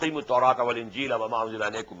حَتَّى تُقِيمُوا التَّوْرَاةَ وَالْإِنْجِيلَ وَمَا أُنزِلَ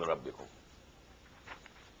إِلَيْكُم مِّن رَّبِّكُمْ.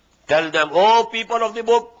 Tell them, O people of the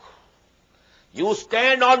book, you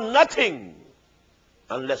stand on nothing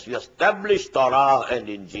unless you establish Torah and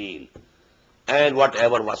Injil and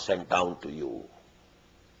whatever was sent down to you.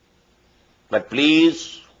 But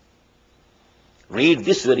please read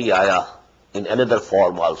this very ayah in another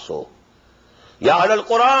form also. Ya ahlal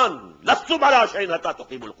Quran, lastum ala shay'in hatta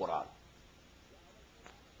tuqimul Quran.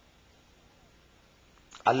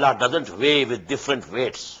 Allah doesn't weigh with different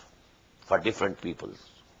weights for different peoples.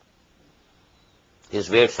 His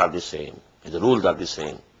weights are the same. His rules are the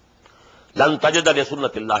same. Lan tajida li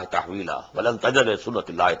sunnatillahi tahwila, wa lan tajida li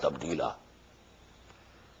sunnatillahi tabdila.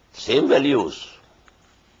 Same values,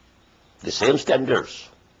 the same standards,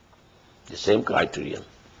 the same criterion.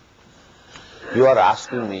 You are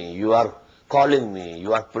asking me, you are calling me,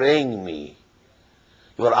 you are praying me,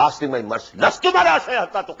 you are asking my mercy. Lastum ala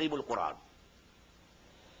shay'in hatta tuqimul Quran.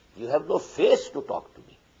 You have no face to talk to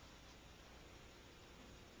me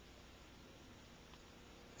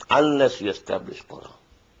unless you establish Quran.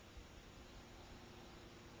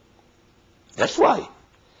 That's why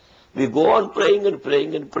we go on praying and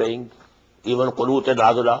praying and praying, even Qunut and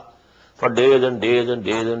Adula, for days and days and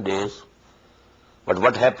days and days. But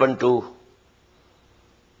what happened to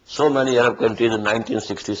so many Arab countries in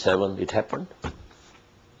 1967? It happened.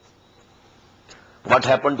 What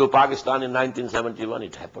happened to Pakistan in 1971?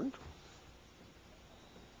 It happened.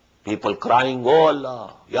 People crying, Oh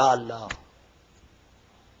Allah, Ya Allah.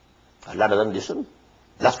 Allah doesn't listen.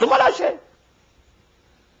 Lastum ala shay.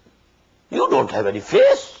 You don't have any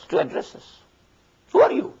face to address us. Who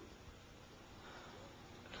are you?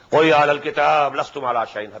 O ya ahlal kitab, lastum ala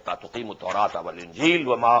shayin hatta tuqimu tawrata wal injil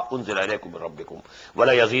wa ma unzila ilaykum min rabbikum wa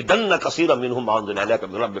la yazidanna kaseeran minhum ma unzila ilayka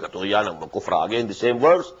min rabbika tughyanan wa kufra. Again the same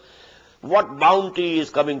verse. What bounty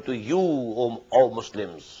is coming to you, O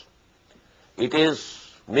Muslims? It is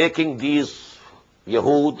making these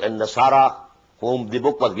Yahud and Nasara, whom the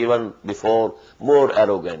book was given before, more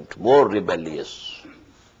arrogant, more rebellious.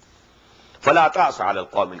 فَلَا تَعْسَ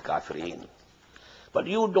عَلَى الْقَوْمِ الْكَافِرِينَ. But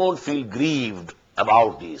you don't feel grieved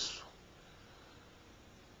about this.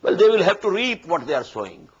 Well, they will have to reap what they are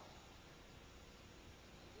sowing.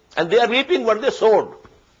 And they are reaping what they sowed.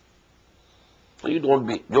 So you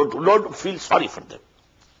don't feel sorry for them.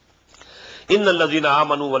 إِنَّ الَّذِينَ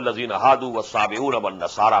آمَنُوا وَالَّذِينَ هَادُوا وَالصَّابِئُونَ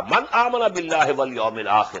وَالنَّصَارَى مَنْ آمَنَ بِاللَّهِ وَالْيَوْمِ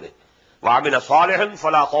الْآخِرِ وَعَمِلَ صَالِحًا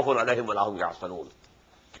فَلَا خَوْفٌ عَلَيْهِمْ وَلَا هُمْ يَحْزَنُونَ.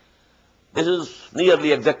 This is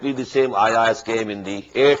nearly exactly the same ayah as came in the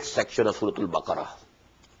 8th section of Surah Al-Baqarah,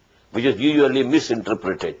 which is usually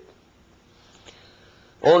misinterpreted.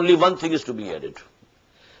 Only one thing is to be added.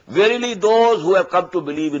 Verily those who have come to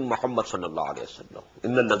believe in Muhammad sallallahu alayhi wa sallam,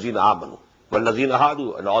 innal lazina amanu, wal lazina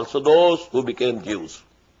hadu, and also those who became Jews,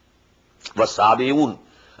 was Sabi'un,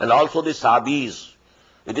 and also the Sabis.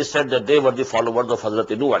 It is said that they were the followers of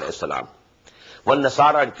Hazrat Nuh alayhi salam, wal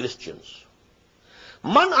Nasara and Christians.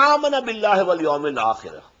 Man amana billahi wal yawmil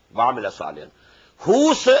akhirah wa amila salihan.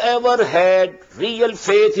 Whosoever had real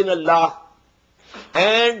faith in Allah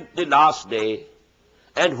and the last day,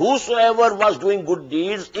 and whosoever was doing good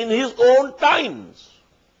deeds in his own times.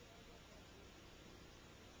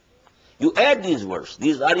 You add these words,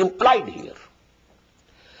 these are implied here.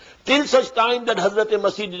 Till such time that Hazrat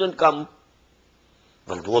Masih didn't come,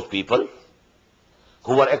 well, those people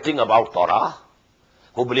who were acting about Torah,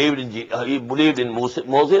 who believed in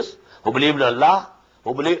Moses, who believed in Allah,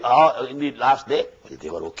 who believed in the last day, well, they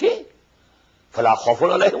were okay. فَلَا خَوْفٌ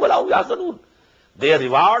عَلَيْهِمْ وَلَا هُمْ يَحْزَنُونَ. Their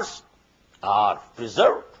rewards are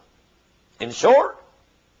preserved, ensured.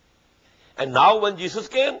 And now when Jesus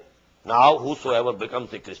came, Now whosoever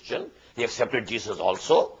becomes a Christian, he accepted Jesus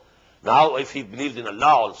also. Now if he believes in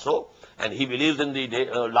Allah also, and he believes in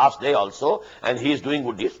the last day also, and he is doing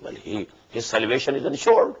good deeds, well, his salvation is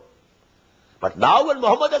ensured. But now when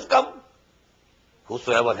Muhammad has come,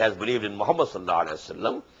 whosoever has believed in Muhammad sallallahu alaihi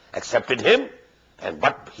wasallam, accepted him,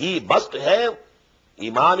 but he must have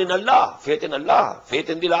Iman in Allah, faith in Allah, faith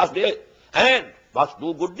in the last day, and must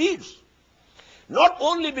do good deeds. Not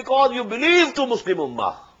only because you believe to Muslim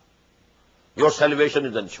Ummah, your salvation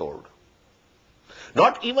is ensured.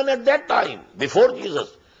 Not even at that time, before Jesus,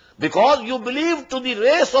 because you believe to the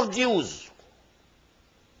race of Jews.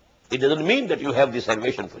 It doesn't mean that you have the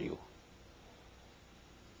salvation for you.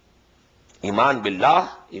 Iman billah,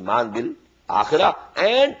 Iman bil akhirah,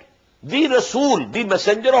 and the Rasul, the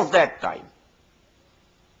messenger of that time.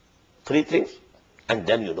 Three things, and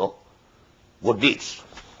then you know, good deeds.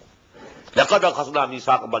 لَقَدْ أَخَذْنَا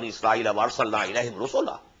مِيثَاقَ بَنِي إِسْرَائِيلَ وَأَرْسَلْنَا إِلَيْهِمْ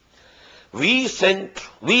رُسُلًا.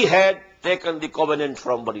 We had taken the covenant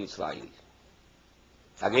from Bani Israel.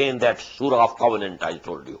 Again, that surah of covenant I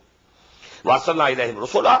told you. وَأَرْسَلْنَا إِلَيْهِمْ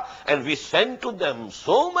رُسُلًا, and we sent to them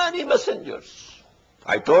so many messengers.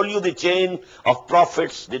 I told you the chain of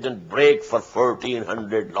prophets didn't break for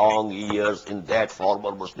 1400 long years in that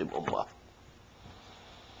former Muslim Ummah.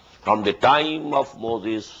 From the time of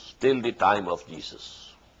Moses till the time of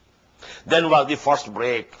Jesus. Then was the first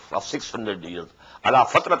break of 600 years. Ala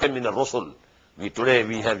fatratin min ar-rusul. Today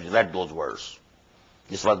we have read those words.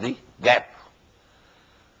 This was the gap.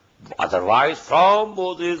 Otherwise, from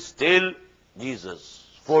Moses till Jesus,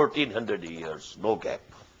 1400 years, no gap.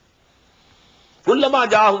 Kullama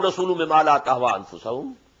ja'ahum rasulun bima la tahwa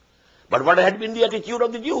anfusahum. But what had been the attitude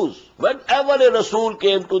of the Jews? Whenever a Rasul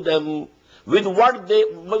came to them with what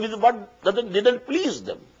didn't please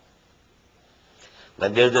them.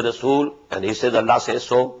 When there's a Rasul and he says Allah says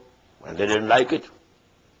so, and they didn't like it.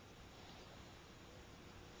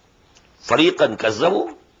 Fariqan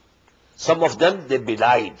kazzabu. Some of them they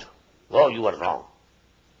belied. Oh, you are wrong.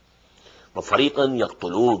 But fariqan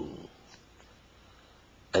yaqtulun.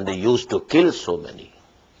 And they used to kill so many.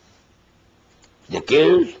 They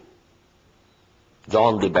killed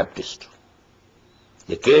John the Baptist.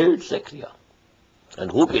 They killed Zechariah. And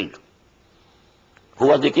who killed? Who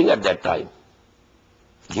was the king at that time?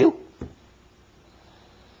 Jew.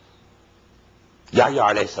 Yahya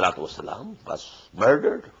alayhi salatu wasalam was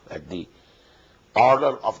murdered at the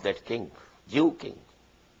order of that king, Jew king.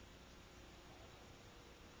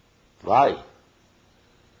 Why?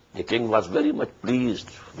 The king was very much pleased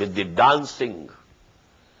with the dancing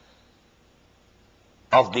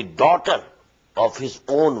of the daughter of his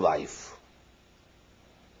own wife.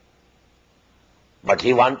 But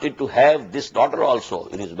he wanted to have this daughter also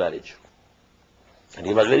in his marriage. And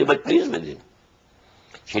he was very much pleased with him.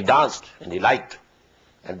 She danced and he liked.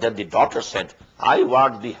 And then the daughter said, I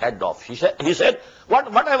want the head of. He said,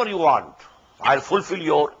 whatever you want, I'll fulfill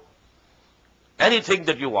your anything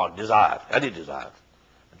that you want, desire, any desire.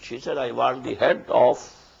 And she said, I want the head of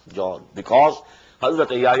John. Because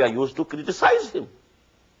Hazrat Yahya used to criticize him.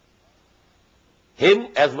 Him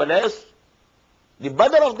as well as the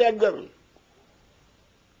mother of that girl.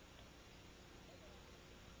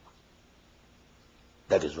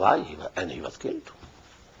 That is why he was killed.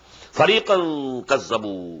 فَرِيقًا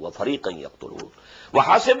كَذَّبُوا وَفَرِيقًا يَقْتُلُونَ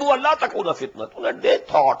وَحَسِبُوا أَلَّا تَكُونَ فِتْنَةٌ. And they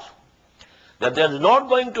thought that there is not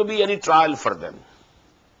going to be any trial for them.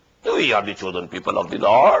 We are the chosen people of the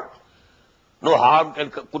Lord. No harm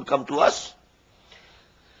could come to us.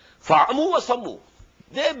 فَعَمُوا وَصَمُّوا.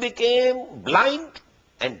 They became blind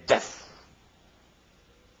and deaf.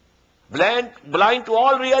 Blind to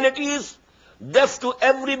all realities, deaf to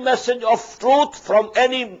every message of truth from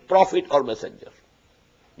any prophet or messenger.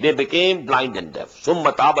 They became blind and deaf. ثُمَّ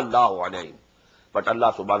تَابَ اللَّهُ عَلَيْهِمْ. But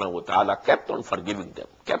Allah subhanahu wa ta'ala kept on forgiving them,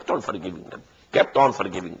 kept on forgiving them, kept on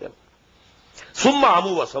forgiving them. ثُمَّ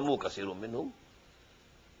عَمُوا وَصَمُّوا كَثِيرٌ مِّنْهُمْ.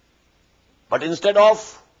 But instead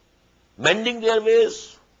of mending their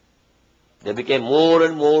ways, they became more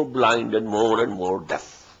and more blind and more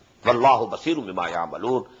deaf. وَاللَّهُ بَصِيرٌ بِمَا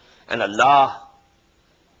يَعْمَلُونَ. And Allah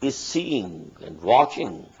is seeing and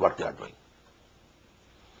watching what they are doing.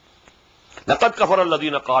 لَقَدْ كَفَرَ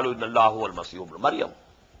الَّذِينَ قَالُوا إِنَّ اللَّهَ هُوَ الْمَسِيحُ ابْنُ مَرْيَمَ.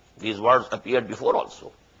 These words appeared before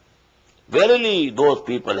also. Verily, those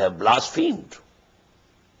people have blasphemed.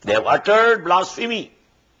 They have uttered blasphemy.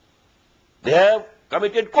 They have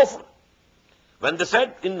committed kufr. When they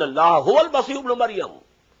said, إِنَّ اللَّهَ هُوَ الْمَسِيحُ ابْنُ مَرْيَمَ.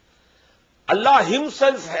 Allah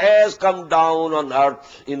himself has come down on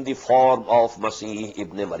earth in the form of Masih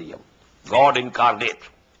ibn Maryam, God incarnate.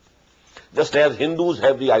 Just as Hindus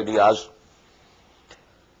have the ideas,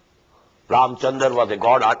 Ramchandra was a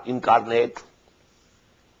God incarnate,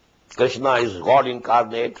 Krishna is God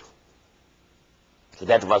incarnate. So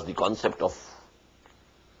that was the concept of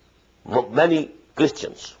many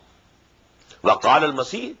Christians. وَقَالَ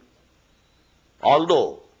الْمَسِيحِ,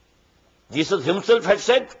 although Jesus himself had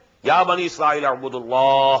said, Ya Bani Israel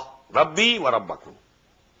a'budullah, Rabbi wa Rabbakum.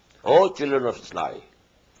 O children of Israel,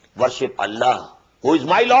 worship Allah, who is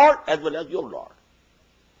my Lord as well as your Lord.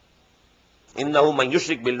 إِنَّهُ مَنْ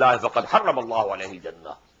يُشْرِكْ بِاللَّهِ فَقَدْ حَرَّمَ اللَّهُ عَلَيْهِ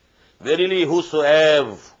الْجَنَّةَ. Verily,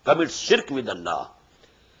 whosoever commits shirk with Allah,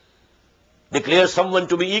 declares someone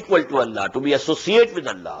to be equal to Allah, to be associated with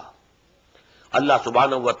Allah, Allah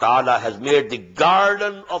subhanahu wa ta'ala has made the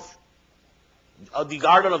garden of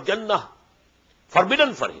Jannah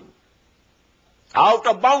forbidden for him, out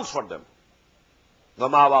of bounds for them.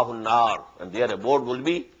 وَمَاوَاهُ النَّارُ, and their abode will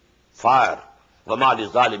be fire. وَمَا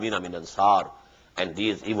لِلظَّالِمِينَ مِنْ أَنصَارٍ, and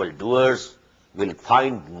these evildoers will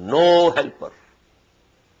find no helper.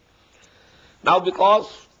 Now, because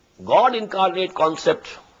God incarnate concept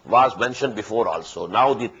was mentioned before also,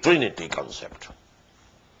 now the Trinity concept.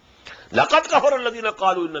 لَقَدْ كَفَرَ الَّذِينَ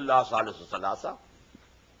قَالُوا إِنَّ اللَّهَ ثَالِثُ ثَلَاثَةٍ.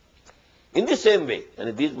 In the same way,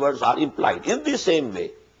 and these words are implied, in the same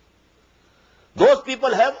way, those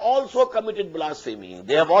people have also committed blasphemy.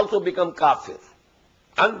 They have also become kafir,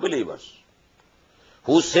 unbelievers,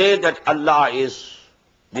 who say that Allah is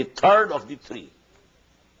the third of the three.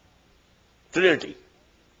 Trinity.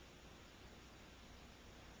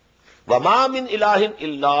 وَمَا مِنْ إِلَٰهٍ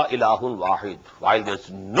إِلَّا إِلَٰهٌ وَاحِدٌ. While there is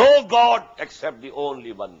no God except the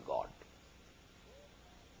only one God.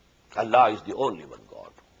 Allah is the only one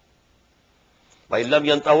God. وَإِن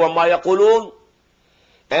لَّمْ يَنْتَهُوا عَمَّا يَقُولُونَ.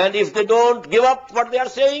 And if they don't give up what they are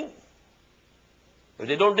saying, if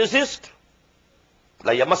they don't desist,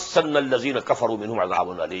 لَيَمَسَّنَّ الَّذِينَ كَفَرُوا مِنْهُمْ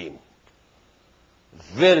عَذَابٌ أَلِيمٌ.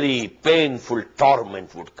 Very painful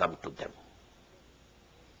torment would come to them.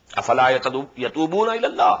 أَفَلَا يَتُوبُونَ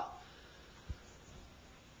إِلَى اللَّهِ.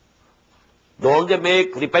 Don't they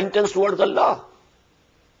make repentance towards Allah?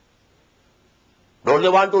 Don't they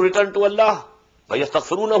want to return to Allah?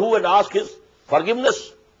 وَيَسْتَغْفِرُونَهُ, and ask His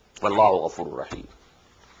forgiveness. وَاللَّهُ غَفُورٌ رَحِيمٌ.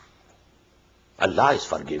 Allah is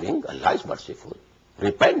forgiving, Allah is merciful.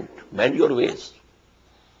 Repent, mend your ways,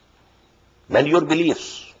 mend your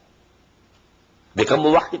beliefs, become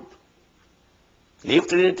muwahhid, leave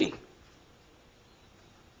Trinity.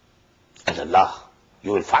 And Allah,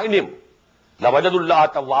 you will find Him. لَوَجَدُ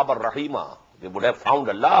اللَّهَ تَوَّابًا رَحِيمًا. They would have found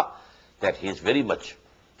Allah, that He is very much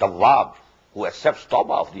tawwab, who accepts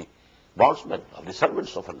tawbah of the bondsmen, of the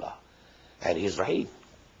servants of Allah. And He is Rahim.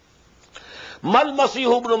 Mal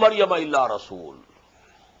Masihu ibn Maryam illa Rasul.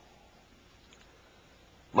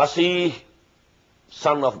 Masih,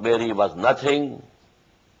 son of Mary, was nothing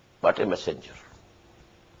but a messenger.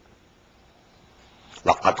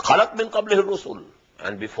 وَقَدْ خَلَتْ مِنْ قَبْلِهِ الرُّسُلُ.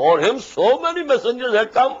 And before him, so many messengers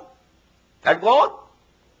had come, had gone.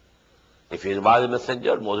 If he was a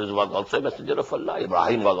messenger, Moses was also a messenger of Allah.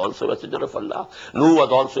 Ibrahim was also a messenger of Allah. Nuh was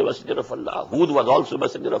also a messenger of Allah. Hud was also a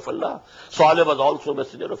messenger of Allah. Saleh was also a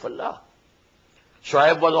messenger of Allah.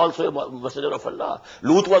 Shuaib was also a messenger of Allah.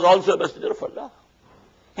 Lut was also a messenger of Allah.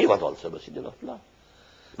 He was also a messenger of Allah.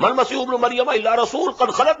 Mal Masih ibn Maryam illa Rasul qad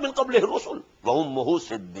khalat min qablihi ar-rusul wa ummuhu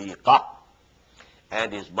siddiqah.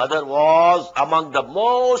 And his mother was among the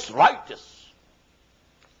most righteous.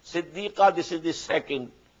 Siddiqah, this is the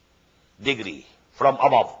second degree from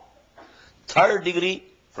above. Third degree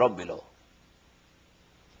from below.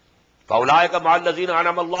 فَأُولَٰئِكَ مَعَ الَّذِينَ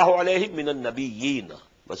أَنْعَمَ اللَّهُ عَلَيْهِمْ مِنَ النَّبِيِّينَ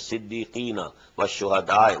وَالصِّدِّيقِينَ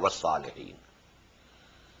وَالشُّهَدَاءِ وَالصَّالِحِينَ.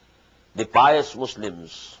 The pious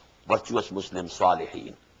Muslims, virtuous Muslims,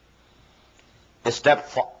 Salihin. A step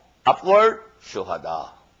upward, Shuhada.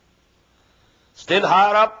 Still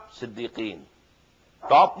higher up, Siddiqeen.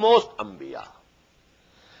 Topmost, Anbiya.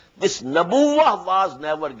 This Nabuwah was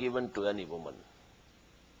never given to any woman,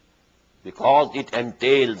 because it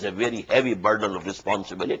entails a very heavy burden of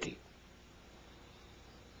responsibility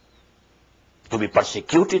to be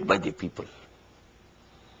persecuted by the people.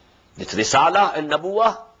 This Risala and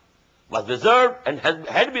Nabuwah was reserved and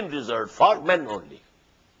had been reserved for men only.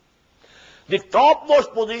 The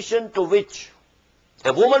topmost position to which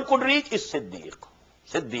a woman could reach is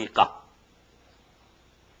Siddiqah.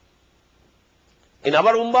 In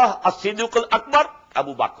our ummah, As-Siddiq al-Akbar,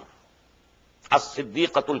 Abu Bakr.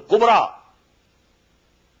 As-Siddiqatul Kubra,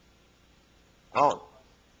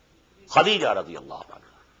 Khadija radiyallahu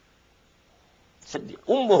anha. Siddiq.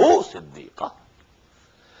 Ummuhu Siddiqah.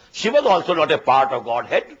 She was also not a part of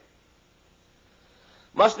Godhead.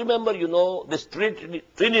 Must remember, this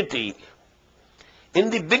Trinity.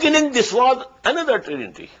 In the beginning, this was another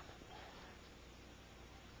Trinity.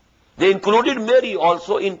 They included Mary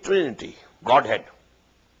also in Trinity, Godhead.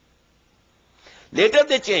 Later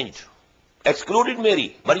they changed, excluded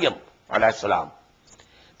Mary, Maryam, alayhi salam,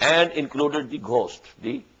 and included the ghost,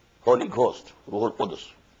 the Holy Ghost, Ruhul Qudus.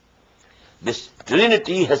 This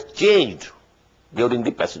Trinity has changed during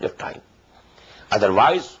the passage of time.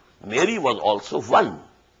 Otherwise, Mary was also one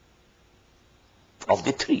of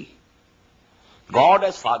the three. God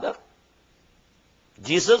as Father,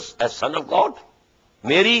 Jesus as Son of God,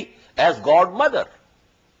 Mary as God Mother.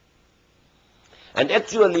 And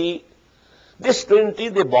actually, this Trinity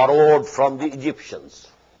they borrowed from the Egyptians.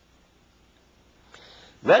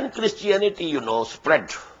 When Christianity,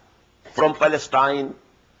 spread from Palestine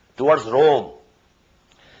towards Rome,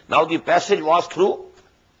 now the passage was through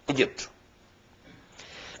Egypt.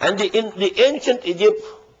 And in the ancient Egypt,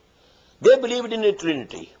 they believed in a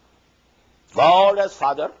Trinity. God as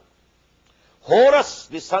Father, Horus,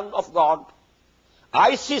 the Son of God,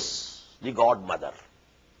 Isis, the God Mother.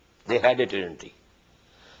 They had a Trinity.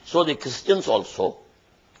 So the Christians also,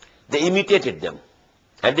 they imitated them.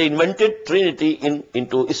 And they invented Trinity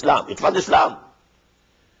into Islam. It was Islam.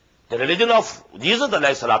 The religion of Jesus,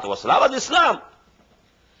 alayhi salatu wasalam, was Islam.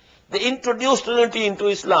 They introduced Trinity into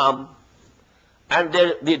Islam, and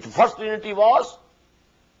the first Trinity was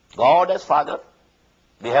God as Father,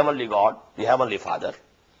 the Heavenly God, the Heavenly Father.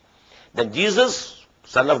 Then Jesus,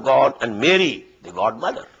 Son of God, and Mary, the God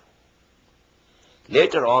Mother.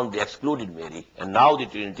 Later on, they excluded Mary, and now the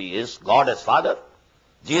Trinity is God as Father,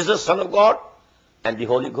 Jesus, Son of God, and the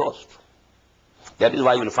Holy Ghost. That is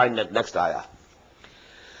why you will find that next ayah.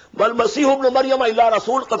 وَالْمَسِيحُ ابْنُ مَرْيَمَ إِلَّا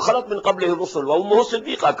رَسُولٌ قَدْ خَلَتْ مِنْ قَبْلِهِ الرُّسُلُ وَأُمُّهُ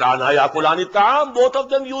صِدِّيقَةٌ كَانَا يَأْكُلَانِ الطَّعَامَ. Both of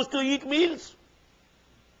them used to eat meals.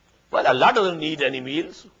 Well, Allah doesn't need any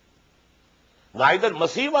meals. Neither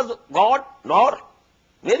Masih was God nor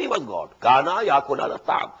Mary was God. Kana yakulana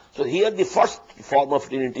ta'am. So here the first form of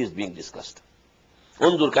Trinity is being discussed.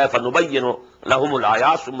 Unzur kayfa nubayyinu lahumul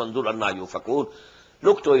ayat summa anzur anna yufakun.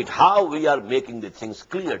 Look to it how we are making the things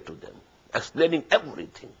clear to them, explaining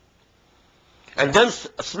everything. And then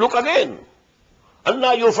look again.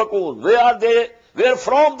 Anna yufakun. Where are they? Where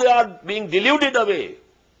from they are being deluded away?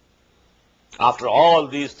 After all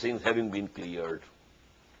these things having been cleared,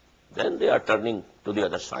 then they are turning to the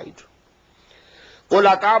other side.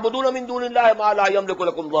 Ask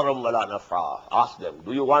them,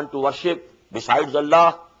 do you want to worship besides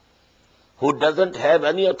Allah, who doesn't have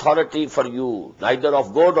any authority for you, neither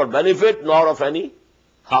of good or benefit, nor of any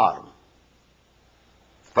harm?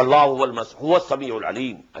 And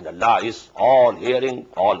Allah is all hearing,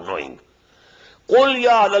 all knowing.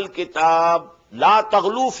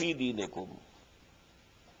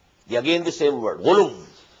 Again the same word, ghuluv.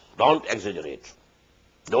 Don't exaggerate.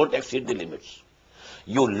 Don't exceed the limits.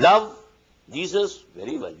 You love Jesus,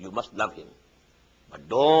 very well, you must love him. But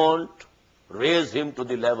don't raise him to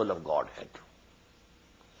the level of Godhead.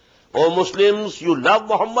 O Muslims, you love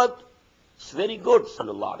Muhammad, it's very good,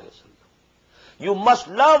 sallallahu alayhi wa sallam. You must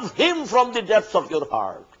love him from the depths of your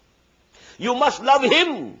heart. You must love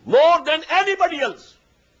him more than anybody else,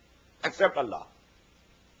 except Allah.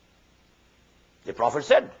 The Prophet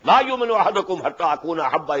said, "La yuminu ahadukum hatta akuna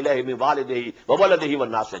habba ilayhi min walidihi wa waladihi wan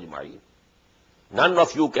nas ajma'in." None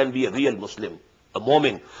of you can be a real Muslim, a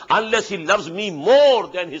mu'min, unless he loves me more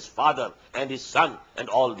than his father and his son and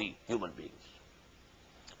all the human beings.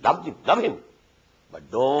 Love him, but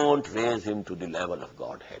don't raise him to the level of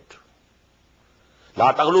Godhead.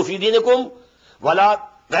 La taghlu fi dinikum wala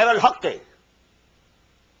ghayr al-haqq,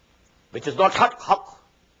 which is not haqq.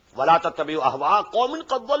 وَلَا تَتَّبِعُوا أَهْوَاءَ قَوْمٍ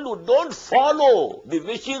قَدْ ضَلُّوا. Don't follow the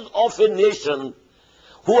wishes of a nation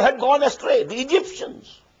who had gone astray, the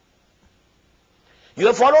Egyptians. You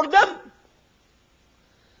have followed them.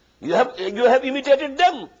 You have imitated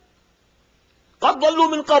them. قَدْ ضَلُّوا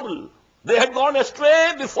مِنْ قَبْلِ. They had gone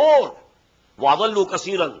astray before. وَضَلُّوا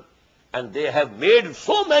كَثِيرًا. And they have made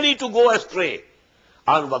so many to go astray.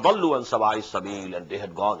 And وَضَلُّوا عَنْ سَوَاءِ السَّبِيلِ. And they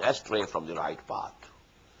had gone astray from the right path.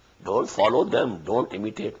 Don't follow them. Don't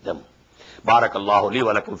imitate them. بارك الله لي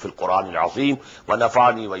ولكم في القرآن العظيم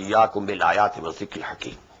ونفعني وإياكم بالآيات والذكر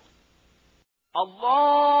الحكيم. الله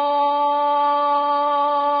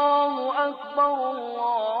أكبر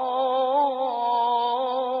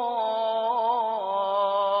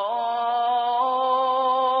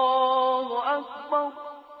الله أكبر.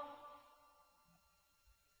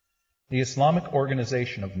 The Islamic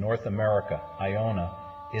Organization of North America, IONA,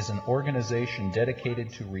 is an organization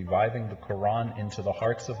dedicated to reviving the Quran into the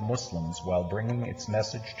hearts of Muslims while bringing its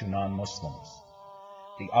message to non-Muslims.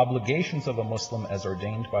 The obligations of a Muslim as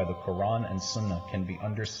ordained by the Quran and Sunnah can be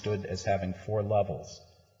understood as having 4 levels.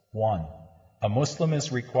 1. A Muslim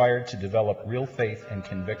is required to develop real faith and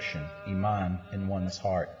conviction, iman, in one's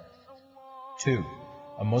heart. 2.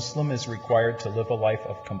 A Muslim is required to live a life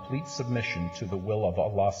of complete submission to the will of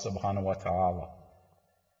Allah subhanahu wa ta'ala.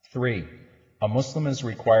 3. A Muslim is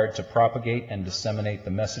required to propagate and disseminate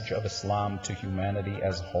the message of Islam to humanity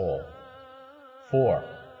as a whole. 4.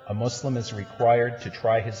 A Muslim is required to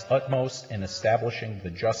try his utmost in establishing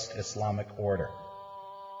the just Islamic order.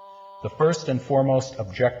 The first and foremost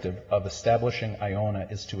objective of establishing Iona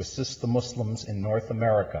is to assist the Muslims in North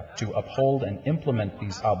America to uphold and implement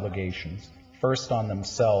these obligations, first on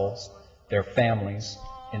themselves, their families,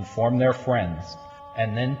 inform their friends,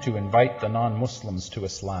 and then to invite the non-Muslims to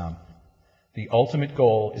Islam. The ultimate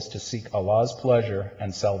goal is to seek Allah's pleasure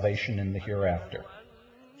and salvation in the hereafter.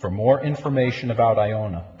 For more information about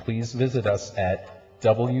Iona, please visit us at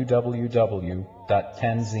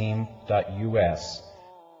www.tanzim.us.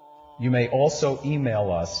 You may also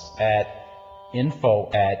email us at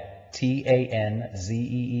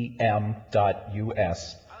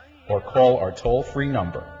info@tanzeem.us or call our toll-free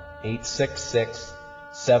number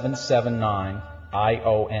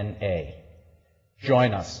 866-779-IONA.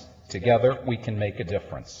 Join us. Together we can make a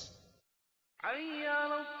difference.